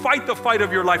and you fight the fight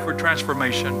of your life for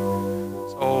transformation.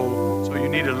 So you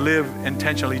need to live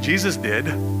intentionally. Jesus did.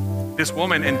 This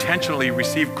woman intentionally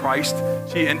received Christ.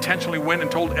 She intentionally went and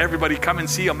told everybody, come and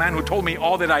see a man who told me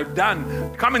all that I've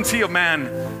done. Come and see a man.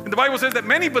 And the Bible says that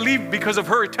many believed because of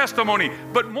her testimony,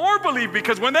 but more believed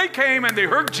because when they came and they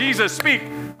heard Jesus speak,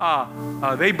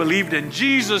 they believed in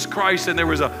Jesus Christ. And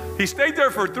he stayed there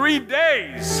for 3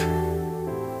 days.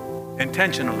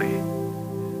 Intentionally.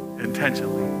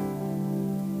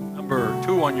 Number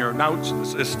 2 on your notes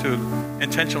is to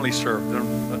intentionally serve.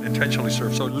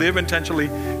 So live intentionally.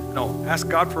 Ask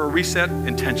God for a reset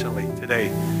intentionally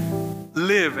today.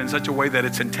 Live in such a way that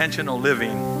it's intentional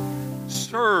living.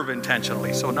 Serve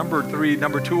intentionally. So number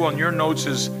 2 on your notes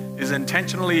is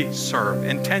intentionally serve.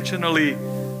 Intentionally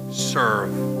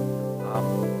serve.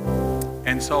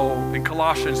 And so in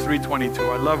Colossians 3:22,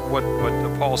 I love what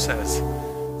Paul says.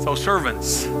 So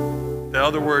servants, the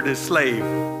other word is slave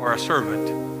or a servant.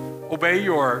 Obey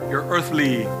your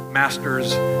earthly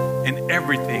masters in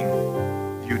everything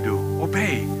you do.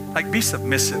 Obey. Like be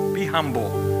submissive, be humble.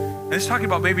 And it's talking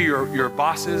about maybe your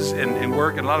bosses in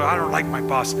work, and I don't like my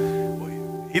boss.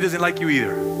 He doesn't like you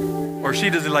either. Or she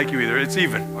doesn't like you either. It's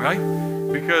even, all right?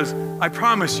 Because I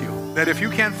promise you that if you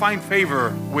can't find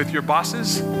favor with your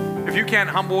bosses, if you can't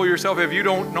humble yourself, if you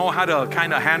don't know how to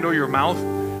kind of handle your mouth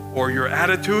or your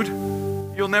attitude,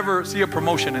 you'll never see a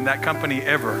promotion in that company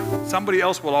ever. Somebody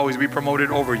else will always be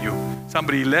promoted over you.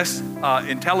 Somebody less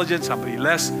intelligent, somebody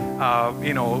less,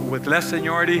 with less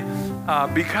seniority,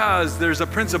 because there's a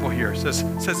principle here. It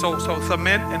says so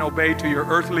submit and obey to your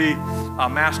earthly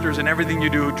masters in everything you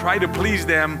do. Try to please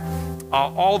them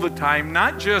all the time,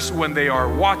 not just when they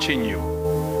are watching you.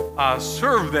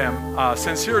 Serve them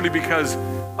sincerely because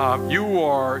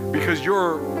you're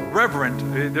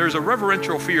reverent. There's a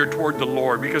reverential fear toward the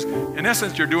Lord because in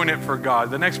essence you're doing it for God.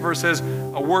 The next verse says,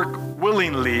 work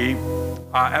willingly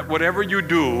at whatever you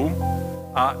do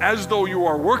as though you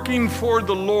are working for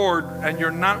the Lord and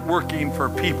you're not working for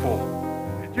people.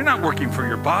 You're not working for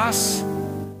your boss.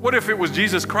 What if it was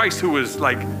Jesus Christ who was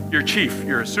like your chief,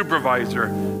 your supervisor,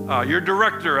 your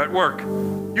director at work?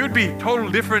 You'd be total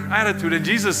different attitude. And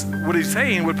Jesus, what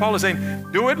Paul is saying,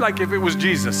 do it like if it was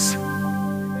Jesus.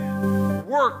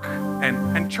 Work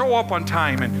and show up on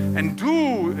time and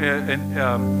do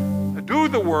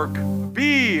the work.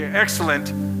 Be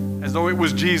excellent as though it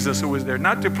was Jesus who was there,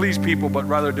 not to please people, but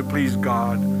rather to please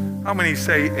God. How many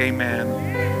say amen?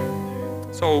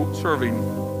 So serving.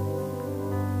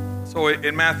 So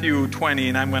in Matthew 20,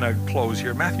 and I'm going to close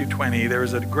here. Matthew 20,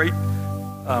 there's a great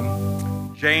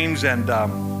James and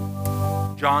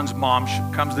John's mom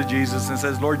comes to Jesus and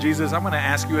says, Lord Jesus, I'm going to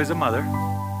ask you as a mother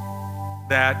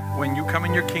that when you come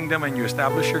in your kingdom and you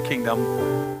establish your kingdom,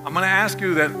 I'm going to ask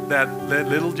you that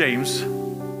little James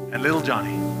and little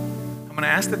Johnny, I'm going to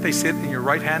ask that they sit in your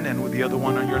right hand and with the other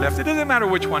one on your left. It doesn't matter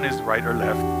which one is right or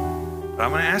left, but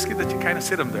I'm going to ask you that you kind of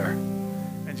sit them there.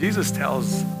 And Jesus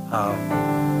tells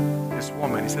this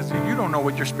woman, he says, you don't know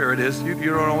what your spirit is. You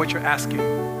don't know what you're asking.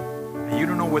 And you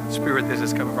don't know what spirit this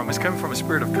is coming from. It's coming from a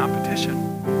spirit of competition.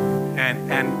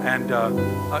 And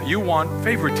you want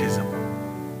favoritism.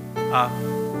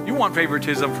 You want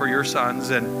favoritism for your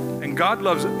sons. And God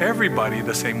loves everybody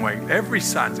the same way.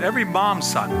 Every mom's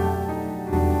son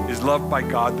is loved by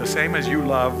God the same as you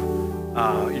love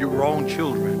your own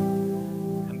children.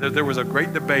 And there was a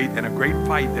great debate and a great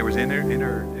fight. There was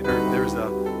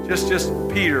there was just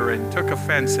Peter and took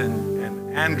offense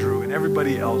and Andrew and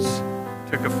everybody else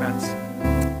took offense.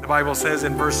 The Bible says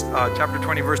in chapter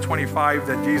 20, verse 25,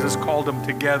 that Jesus called them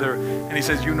together, and he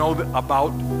says, you know about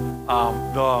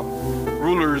the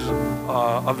rulers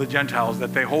of the Gentiles,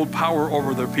 that they hold power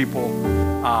over their people,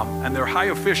 and their high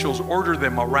officials order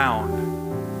them around.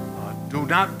 Do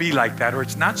not be like that, or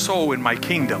it's not so in my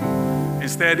kingdom.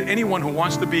 Instead, anyone who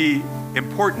wants to be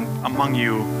important among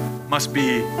you must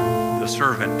be the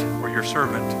servant or your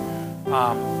servant.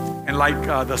 And like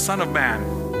the Son of Man,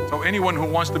 so anyone who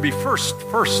wants to be first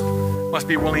must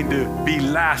be willing to be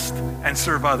last and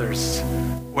serve others.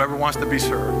 Whoever wants to be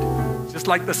served. Just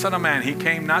like the Son of Man, he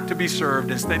came not to be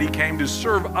served. Instead, he came to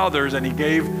serve others, and he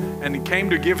came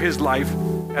to give his life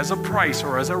as a price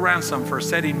or as a ransom for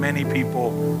setting many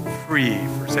people free,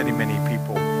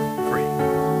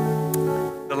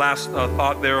 The last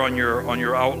thought there on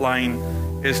your outline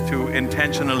is to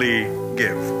intentionally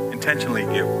give.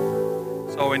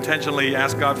 So intentionally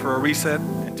ask God for a reset,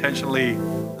 intentionally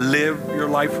live your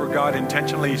life for God,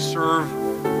 intentionally serve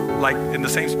like in the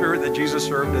same spirit that Jesus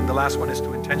served, and the last one is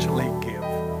to intentionally give.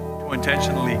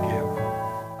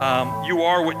 You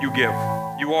are what you give.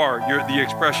 The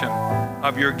expression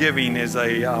of your giving is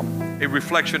a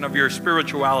reflection of your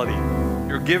spirituality.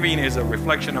 Your giving is a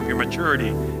reflection of your maturity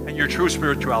and your true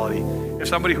spirituality. If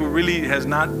somebody who really has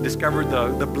not discovered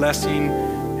the blessing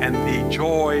and the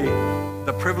joy,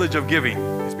 the privilege of giving,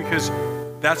 it's because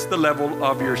that's the level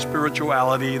of your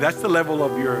spirituality. That's the level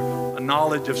of your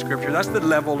knowledge of Scripture. That's the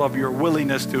level of your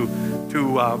willingness to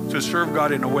serve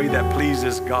God in a way that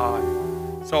pleases God.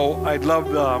 So I'd love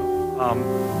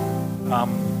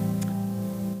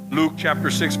Luke chapter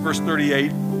 6, verse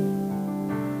 38.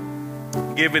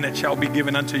 Given, it shall be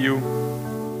given unto you.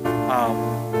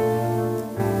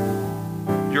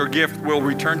 Your gift will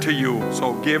return to you.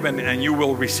 So give and you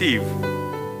will receive.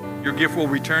 Your gift will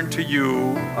return to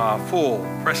you full,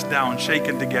 pressed down,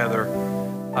 shaken together,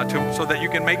 so that you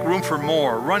can make room for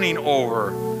more, running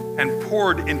over and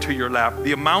poured into your lap.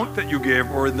 The amount that you give,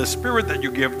 or in the spirit that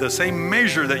you give, the same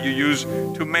measure that you use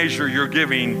to measure your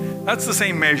giving, that's the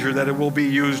same measure that it will be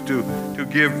used to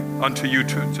give unto you,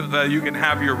 so that you can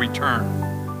have your return.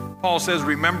 Paul says,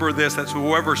 remember this, that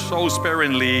whoever sows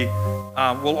sparingly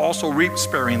will also reap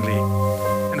sparingly.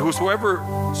 And whosoever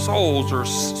sows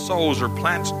or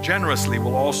plants generously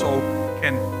will also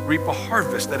can reap a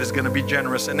harvest that is going to be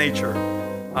generous in nature.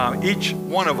 Each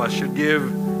one of us should give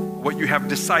what you have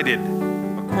decided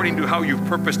according to how you've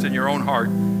purposed in your own heart,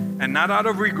 and not out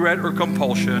of regret or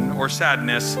compulsion or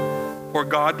sadness, for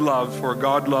God loves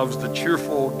the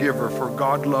cheerful giver,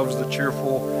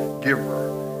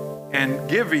 And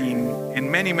giving in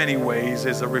many, many ways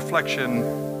is a reflection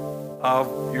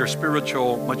of your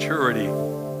spiritual maturity.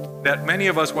 That many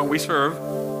of us, when we serve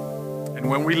and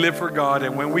when we live for God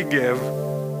and when we give,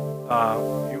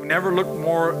 you never look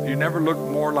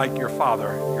more like your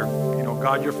Father,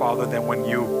 God your Father, than when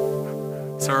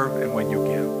you serve and when you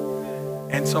give.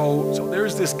 And so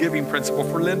there's this giving principle.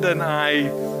 For Linda and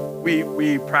I,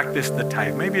 we practice the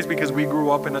tithe. Maybe it's because we grew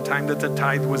up in a time that the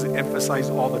tithe was emphasized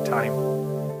all the time.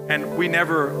 And we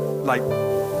never like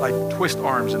twist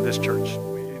arms in this church.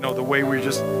 The way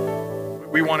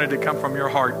we wanted to come from your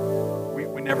heart.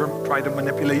 We never tried to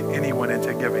manipulate anyone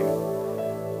into giving.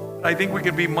 I think we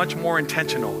could be much more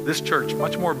intentional, this church,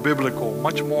 much more biblical,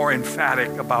 much more emphatic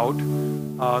about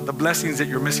the blessings that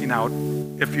you're missing out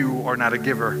if you are not a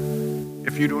giver.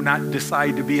 If you do not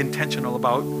decide to be intentional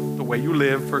about the way you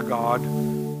live for God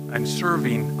and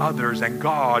serving others and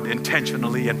God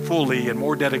intentionally and fully and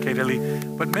more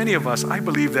dedicatedly. But many of us, I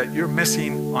believe that you're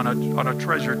missing on a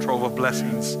treasure trove of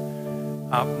blessings.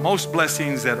 Most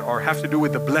blessings that have to do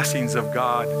with the blessings of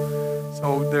God.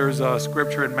 So there's a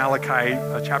scripture in Malachi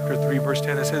chapter 3, verse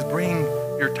 10. It says, bring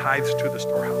your tithes to the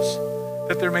storehouse,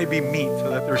 that there may be meat, so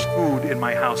that there's food in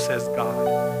my house, says God.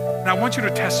 And I want you to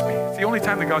test me. It's the only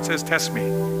time that God says, test me.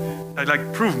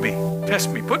 Prove me, test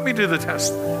me, put me to the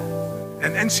test.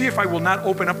 And see if I will not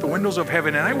open up the windows of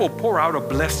heaven, and I will pour out a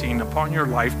blessing upon your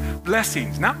life.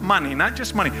 Blessings, not money, not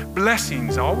just money.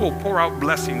 Blessings. I will pour out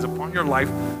blessings upon your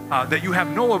life that you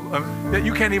have that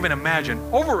you can't even imagine.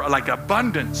 Over like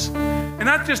abundance. And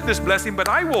not just this blessing, but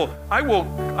I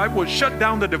will shut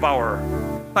down the devourer.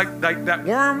 Like that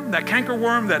worm, that canker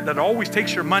worm that always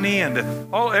takes your money and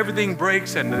everything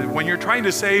breaks. And when you're trying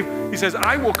to save, he says,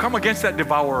 I will come against that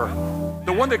devourer.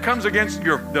 The one that comes against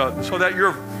so that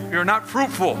you're not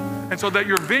fruitful, and so that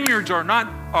your vineyards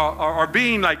are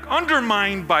being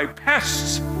undermined by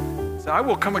pests. So I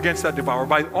will come against that devourer,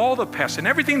 by all the pests and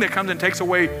everything that comes and takes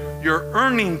away your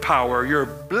earning power, your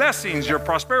blessings, your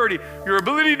prosperity, your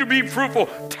ability to be fruitful.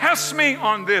 Test me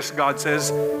on this, God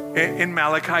says in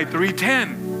Malachi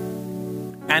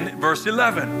 3:10. and verse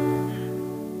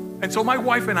 11. And so my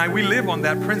wife and I, we live on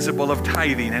that principle of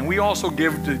tithing, and we also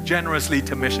give generously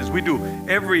to missions. We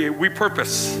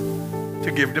purpose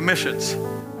to give to missions.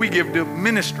 We give to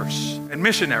ministers and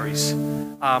missionaries.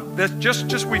 That's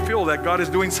just we feel that God is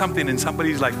doing something in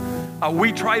somebody's life.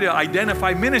 We try to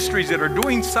identify ministries that are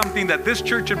doing something that this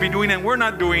church should be doing and we're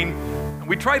not doing. And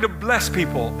we try to bless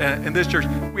people in this church.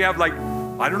 We have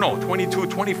 22,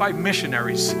 25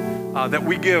 missionaries that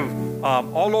we give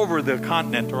all over the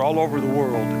continent or all over the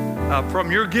world.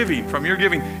 From your giving.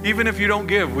 Even if you don't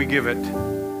give, we give it.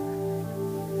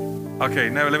 Okay,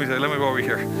 now let me go over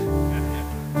here.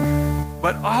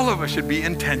 But all of us should be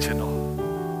intentional.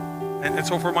 And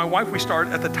so for my wife, we start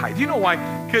at the tithe. You know why?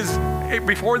 Because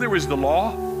before there was the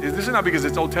law, this is not because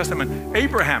it's Old Testament,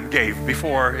 Abraham gave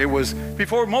before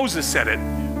Moses said it.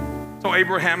 So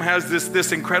Abraham has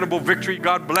this incredible victory.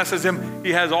 God blesses him.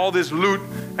 He has all this loot,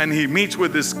 and he meets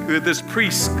with this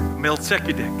priest,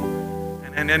 Melchizedek.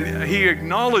 And then he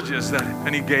acknowledges that,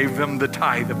 and he gave them the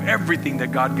tithe of everything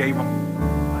that God gave him.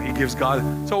 He gives God.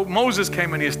 So Moses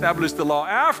came and he established the law.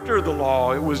 After the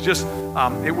law, it was just,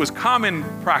 it was common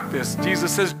practice.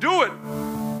 Jesus says, do it.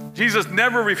 Jesus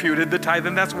never refuted the tithe,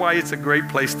 and that's why it's a great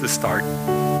place to start.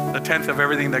 The 10th of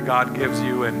everything that God gives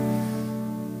you,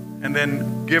 and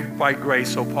then give by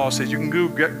grace. So Paul says you can do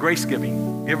grace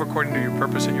giving. Give according to your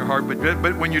purpose in your heart.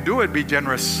 But when you do it, be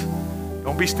generous.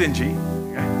 Don't be stingy.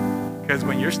 Okay? Because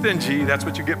when you're stingy, that's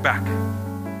what you get back.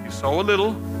 You sow a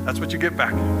little, that's what you get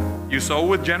back. You sow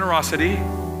with generosity,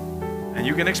 and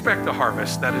you can expect a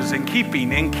harvest that is in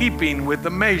keeping with the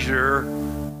measure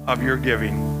of your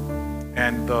giving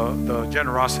and the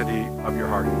generosity of your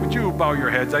heart. Would you bow your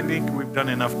heads? I think we've done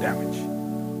enough damage.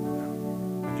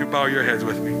 Would you bow your heads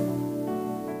with me?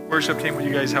 Worship team, will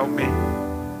you guys help me?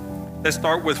 Let's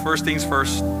start with first things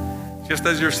first. Just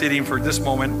as you're sitting for this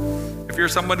moment, if you're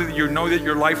somebody that you know that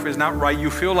your life is not right, you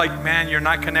feel like, man, you're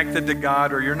not connected to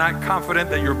God, or you're not confident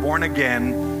that you're born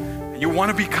again, and you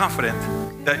want to be confident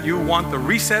that you want the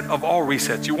reset of all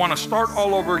resets. You want to start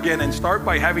all over again and start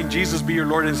by having Jesus be your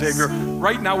Lord and Savior.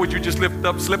 Right now, would you just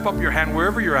slip up your hand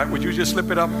wherever you're at? Would you just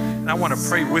slip it up? And I want to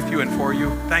pray with you and for you.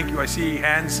 Thank you. I see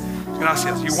hands.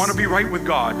 Gracias. You want to be right with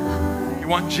God. You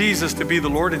want Jesus to be the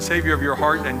Lord and Savior of your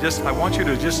heart, and I want you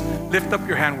to just lift up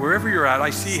your hand wherever you're at.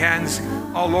 I see hands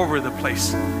all over the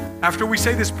place. After we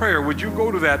say this prayer, would you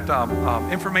go to that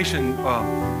information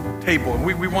table, and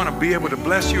we want to be able to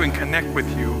bless you and connect with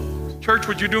you. Church,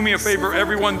 would you do me a favor?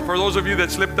 Everyone, for those of you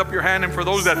that slipped up your hand, and for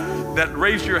those that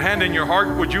raised your hand in your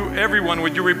heart, would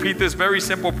you repeat this very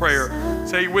simple prayer?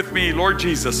 Say with me, Lord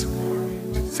Jesus,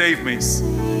 save me.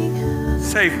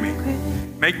 Save me.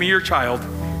 Make me your child.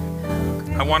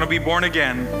 I want to be born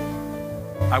again.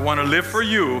 I want to live for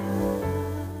you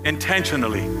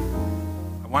intentionally.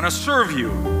 I want to serve you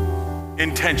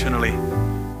intentionally.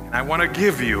 And I want to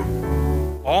give you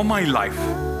all my life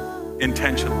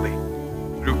intentionally.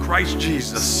 Through Christ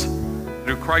Jesus.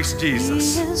 Through Christ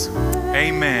Jesus.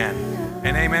 Amen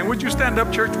and amen. Would you stand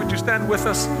up, church? Would you stand with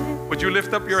us? Would you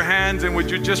lift up your hands, and would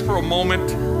you just for a moment,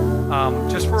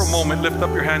 lift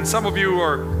up your hands. Some of you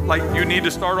are like, you need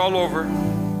to start all over.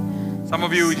 Some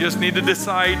of you just need to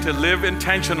decide to live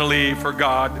intentionally for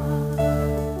God.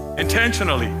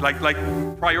 Intentionally, like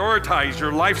prioritize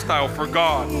your lifestyle for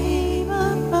God.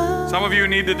 Some of you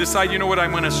need to decide, you know what,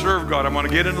 I'm going to serve God. I'm going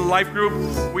to get in a life group.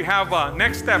 We have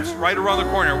next steps right around the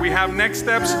corner. We have next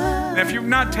steps. And if you've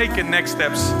not taken next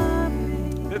steps,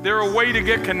 they're a way to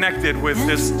get connected with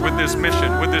this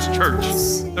mission, with this church.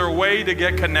 They're a way to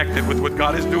get connected with what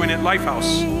God is doing at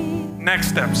Lifehouse. Next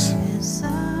steps.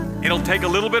 It'll take a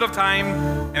little bit of time,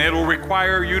 and it'll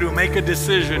require you to make a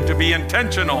decision to be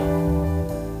intentional.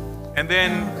 And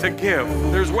then to give.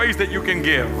 There's ways that you can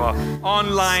give.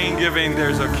 Online giving,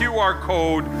 there's a QR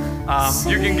code.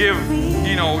 You can give,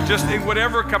 just in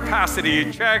whatever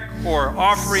capacity, check or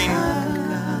offering.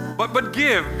 But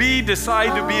give,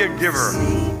 decide to be a giver.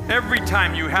 Every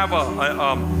time you have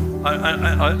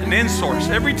an in-source,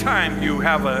 every time you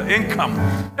have an income,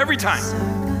 every time,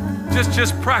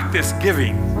 just practice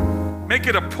giving. Make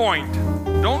it a point.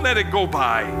 Don't let it go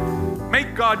by.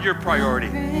 Make God your priority.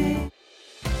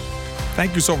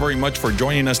 Thank you so very much for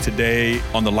joining us today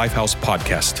on the Lifehouse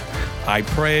Podcast. I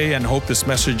pray and hope this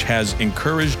message has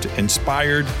encouraged,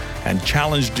 inspired, and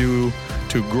challenged you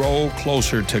to grow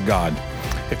closer to God.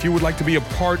 If you would like to be a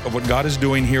part of what God is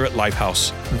doing here at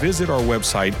Lifehouse, visit our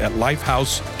website at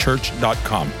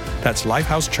lifehousechurch.com. That's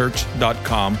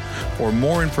lifehousechurch.com for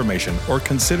more information, or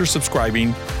consider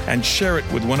subscribing and share it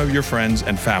with one of your friends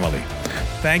and family.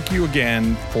 Thank you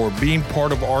again for being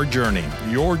part of our journey,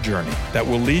 your journey, that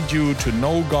will lead you to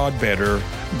know God better,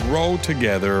 grow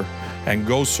together, and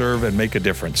go serve and make a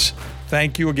difference.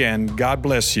 Thank you again. God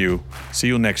bless you. See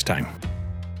you next time.